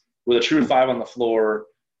was with a true 5 on the floor,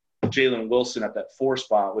 Jalen Wilson at that 4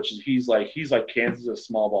 spot, which is he's like Kansas'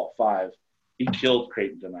 small ball 5. He killed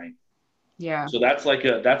Creighton tonight. Yeah. So that's like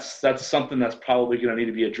that's something that's probably going to need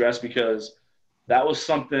to be addressed, because that was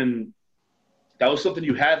something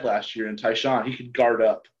you had last year in Tyshawn. He could guard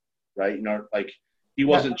up, right? You know, like he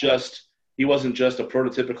wasn't just a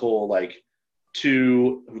prototypical like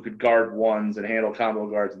 2 who could guard 1s and handle combo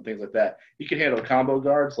guards and things like that. He could handle combo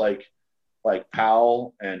guards like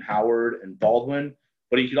Powell and Howard and Baldwin,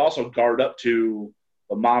 but he could also guard up to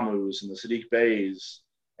the Mamus and the Sadiq Bays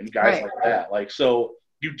and guys like that. Like, so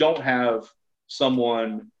you don't have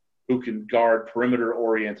someone who can guard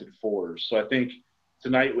perimeter-oriented 4s. So I think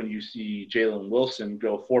tonight when you see Jalen Wilson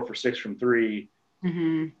go 4 for 6 from 3,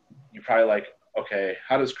 you're probably like, okay,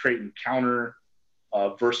 how does Creighton counter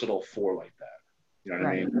a versatile 4 like that? You know what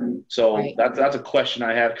I mean? So that's a question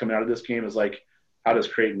I have coming out of this game, is like, how does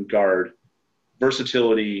Creighton guard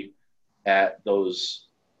versatility at those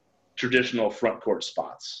traditional front court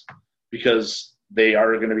spots? Because they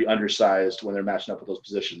are going to be undersized when they're matching up with those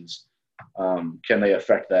positions. Can they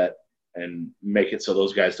affect that and make it so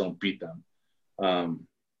those guys don't beat them?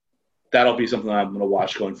 That'll be something I'm going to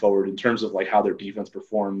watch going forward in terms of like how their defense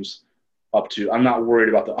performs up to. I am not worried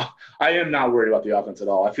about the offense at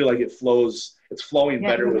all. I feel like it's flowing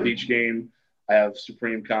better with each game. I have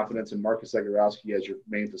supreme confidence in Marcus Zagorowski as your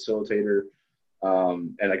main facilitator,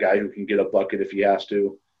 and a guy who can get a bucket if he has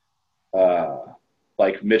to.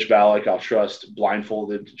 Like Mitch Ballack, I'll trust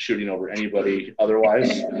blindfolded shooting over anybody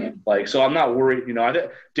otherwise. Like, so I'm not worried. You know, I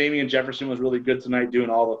think Damian Jefferson was really good tonight, doing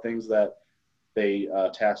all the things that they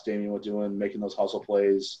tasked Damian with doing, making those hustle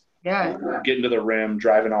plays, getting to the rim,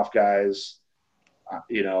 driving off guys.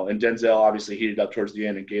 You know, and Denzel obviously heated up towards the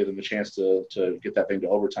end and gave them a chance to get that thing to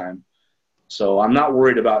overtime. So I'm not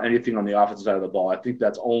worried about anything on the offensive side of the ball. I think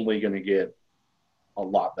that's only going to get a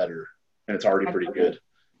lot better, and it's already pretty good.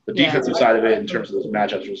 The defensive side of it, in terms of those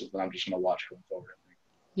matchups, is something I'm just going to watch going forward.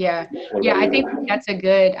 I think that's a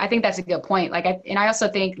good point. Like, I also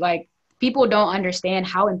think like people don't understand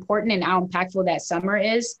how important and how impactful that summer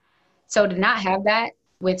is. So to not have that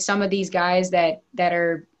with some of these guys that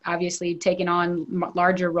are obviously taking on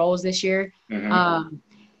larger roles this year,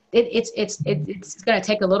 it's going to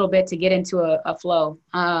take a little bit to get into a flow.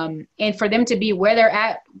 And for them to be where they're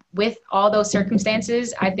at with all those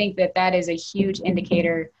circumstances, I think that is a huge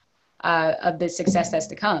indicator of the success that's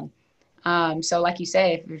to come. So like you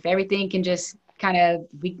say, if everything can just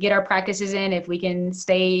we get our practices in, if we can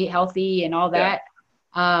stay healthy and all that,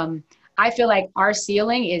 I feel like our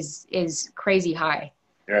ceiling is crazy high.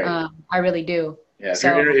 Right. I really do. Yeah.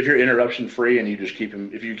 If you're interruption free and you just keep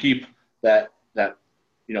him, if you keep that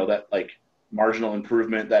like marginal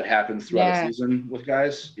improvement that happens throughout the season with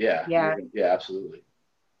guys. Yeah, absolutely.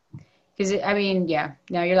 Because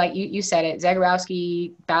you're like you said it,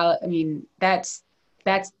 Zagorowski, Ballot. I mean, that's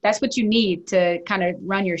what you need to kind of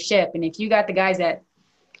run your ship. And if you got the guys that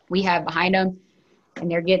we have behind them, and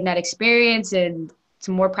they're getting that experience and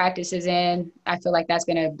some more practices in, I feel like that's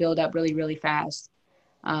going to build up really, really fast.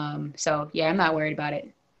 I'm not worried about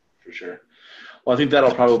it. For sure. Well, I think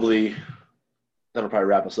that'll probably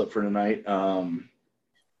wrap us up for tonight.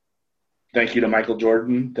 Thank you to Michael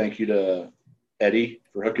Jordan. Thank you to Eddie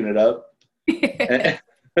for hooking it up.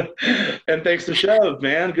 And thanks to Chev,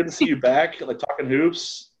 man. Good to see you back, like talking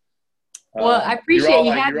hoops. Well, I appreciate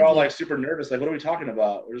you're all like super nervous. Like, what are we talking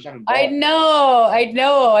about? We're just talking ball. I know.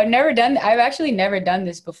 I've actually never done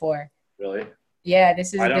this before. Really? Yeah,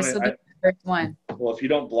 this will be the first one. Well, if you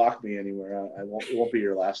don't block me anywhere, it won't be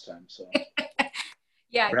your last time. So.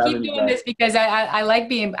 Yeah, keep doing this because I like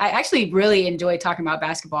I actually really enjoy talking about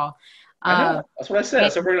basketball. I know. That's what I said. I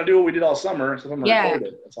said we're gonna do what we did all summer. So I'm gonna record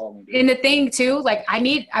it. That's all I'm gonna do. And the thing too, like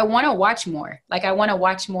I want to watch more. Like I want to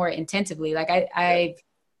watch more intensively. Like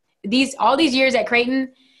all these years at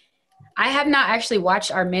Creighton, I have not actually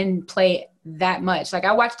watched our men play that much. Like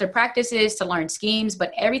I watched their practices to learn schemes,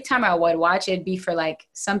 but every time I would watch, it'd be for like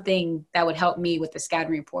something that would help me with the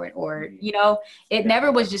scouting report, or it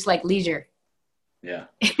never was just like leisure. Yeah.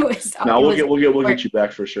 We'll get you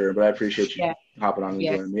back for sure, but I appreciate you hopping on and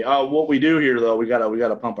joining me. What we do here though, we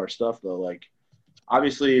gotta pump our stuff though. Like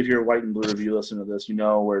obviously if you're a White and Blue Review listening to this, you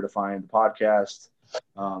know where to find the podcast,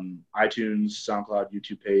 iTunes, SoundCloud,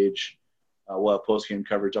 YouTube page. We'll have post-game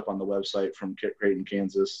coverage up on the website from Creighton,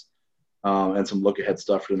 Kansas, and some look-ahead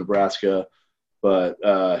stuff for Nebraska. But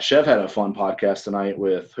Chev had a fun podcast tonight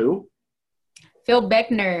with who? Phil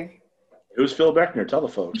Beckner. Who's Phil Beckner? Tell the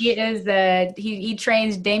folks. He is he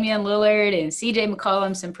trains Damian Lillard and CJ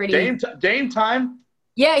McCollum, some pretty Dame time.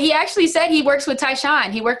 Yeah, he actually said he works with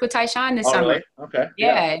Tyshawn. He worked with Tyshawn this summer. Really? Okay.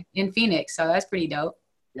 Yeah, in Phoenix. So that's pretty dope.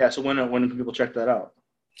 Yeah. So when can people check that out?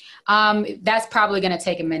 That's probably going to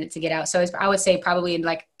take a minute to get out. So I would say probably in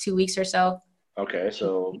like 2 weeks or so. Okay.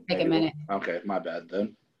 So take a minute. Okay. My bad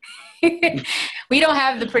then. We don't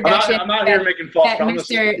have the production. I'm not here making false promises.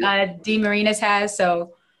 Mr. DeMarinis has,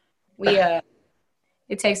 so we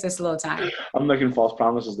it takes us a little time. I'm making false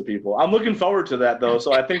promises to people. I'm looking forward to that though.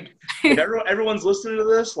 So I think if everyone's listening to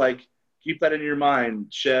this, like keep that in your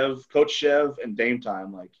mind. Coach Chev, and Dame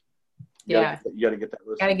time. Like you got to get that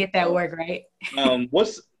list. Got to get that work right.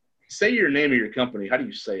 Say your name of your company. How do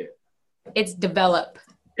you say it? It's Develop.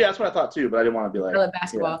 Yeah, that's what I thought too, but I didn't want to be like Develop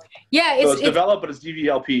Basketball. Yeah, it's Develop, but it's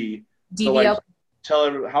DVLP. DVLP. So like, tell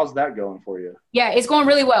everyone, how's that going for you? Yeah, it's going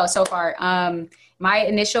really well so far. My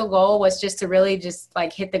initial goal was just to really just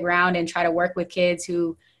like hit the ground and try to work with kids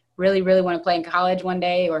who really, really want to play in college one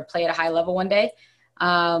day or play at a high level one day.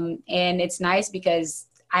 And it's nice because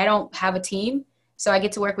I don't have a team, so I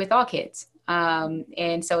get to work with all kids.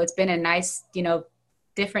 And so it's been a nice,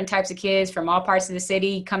 different types of kids from all parts of the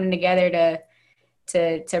city coming together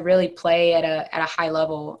to really play at a high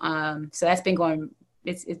level. So that's been going,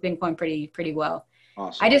 it's been going pretty well.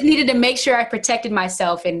 Awesome. I just needed to make sure I protected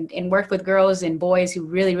myself and worked with girls and boys who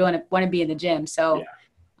really, really want to be in the gym. So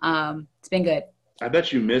it's been good. I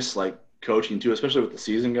bet you miss like coaching too, especially with the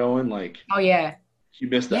season going. Like, oh yeah, you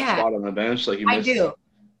missed that spot on the bench. Like you missed.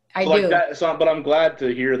 I do. But I'm glad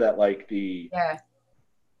to hear that like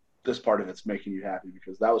this part of it's making you happy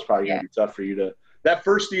because that was probably gonna be tough for you to. That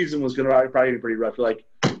first season was gonna probably be pretty rough. You're like,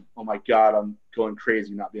 oh my God, I'm going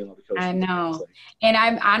crazy not being able to coach. I know. And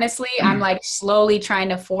I'm like slowly trying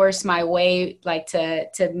to force my way, like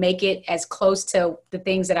to make it as close to the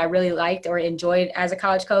things that I really liked or enjoyed as a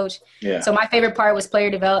college coach. Yeah. So my favorite part was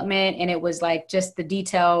player development, and it was like just the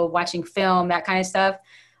detail, watching film, that kind of stuff.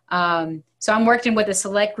 So I'm working with a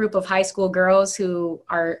select group of high school girls who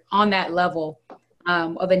are on that level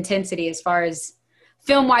of intensity as far as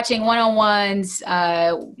film watching, one-on-ones,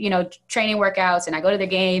 training workouts, and I go to their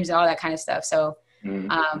games and all that kind of stuff. So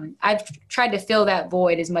I've tried to fill that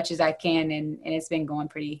void as much as I can, and it's been going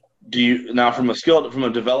pretty. Do you now, from a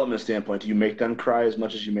development standpoint, do you make them cry as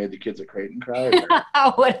much as you made the kids at Creighton cry?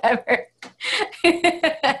 Whatever.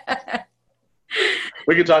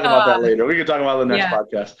 We can talk about that later. We can talk about the next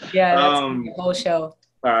podcast. Yeah, that's the whole show.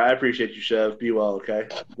 All right, I appreciate you, Chev. Be well, okay?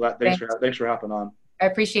 Thanks for hopping on. I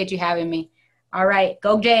appreciate you having me. All right,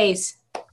 go Jays.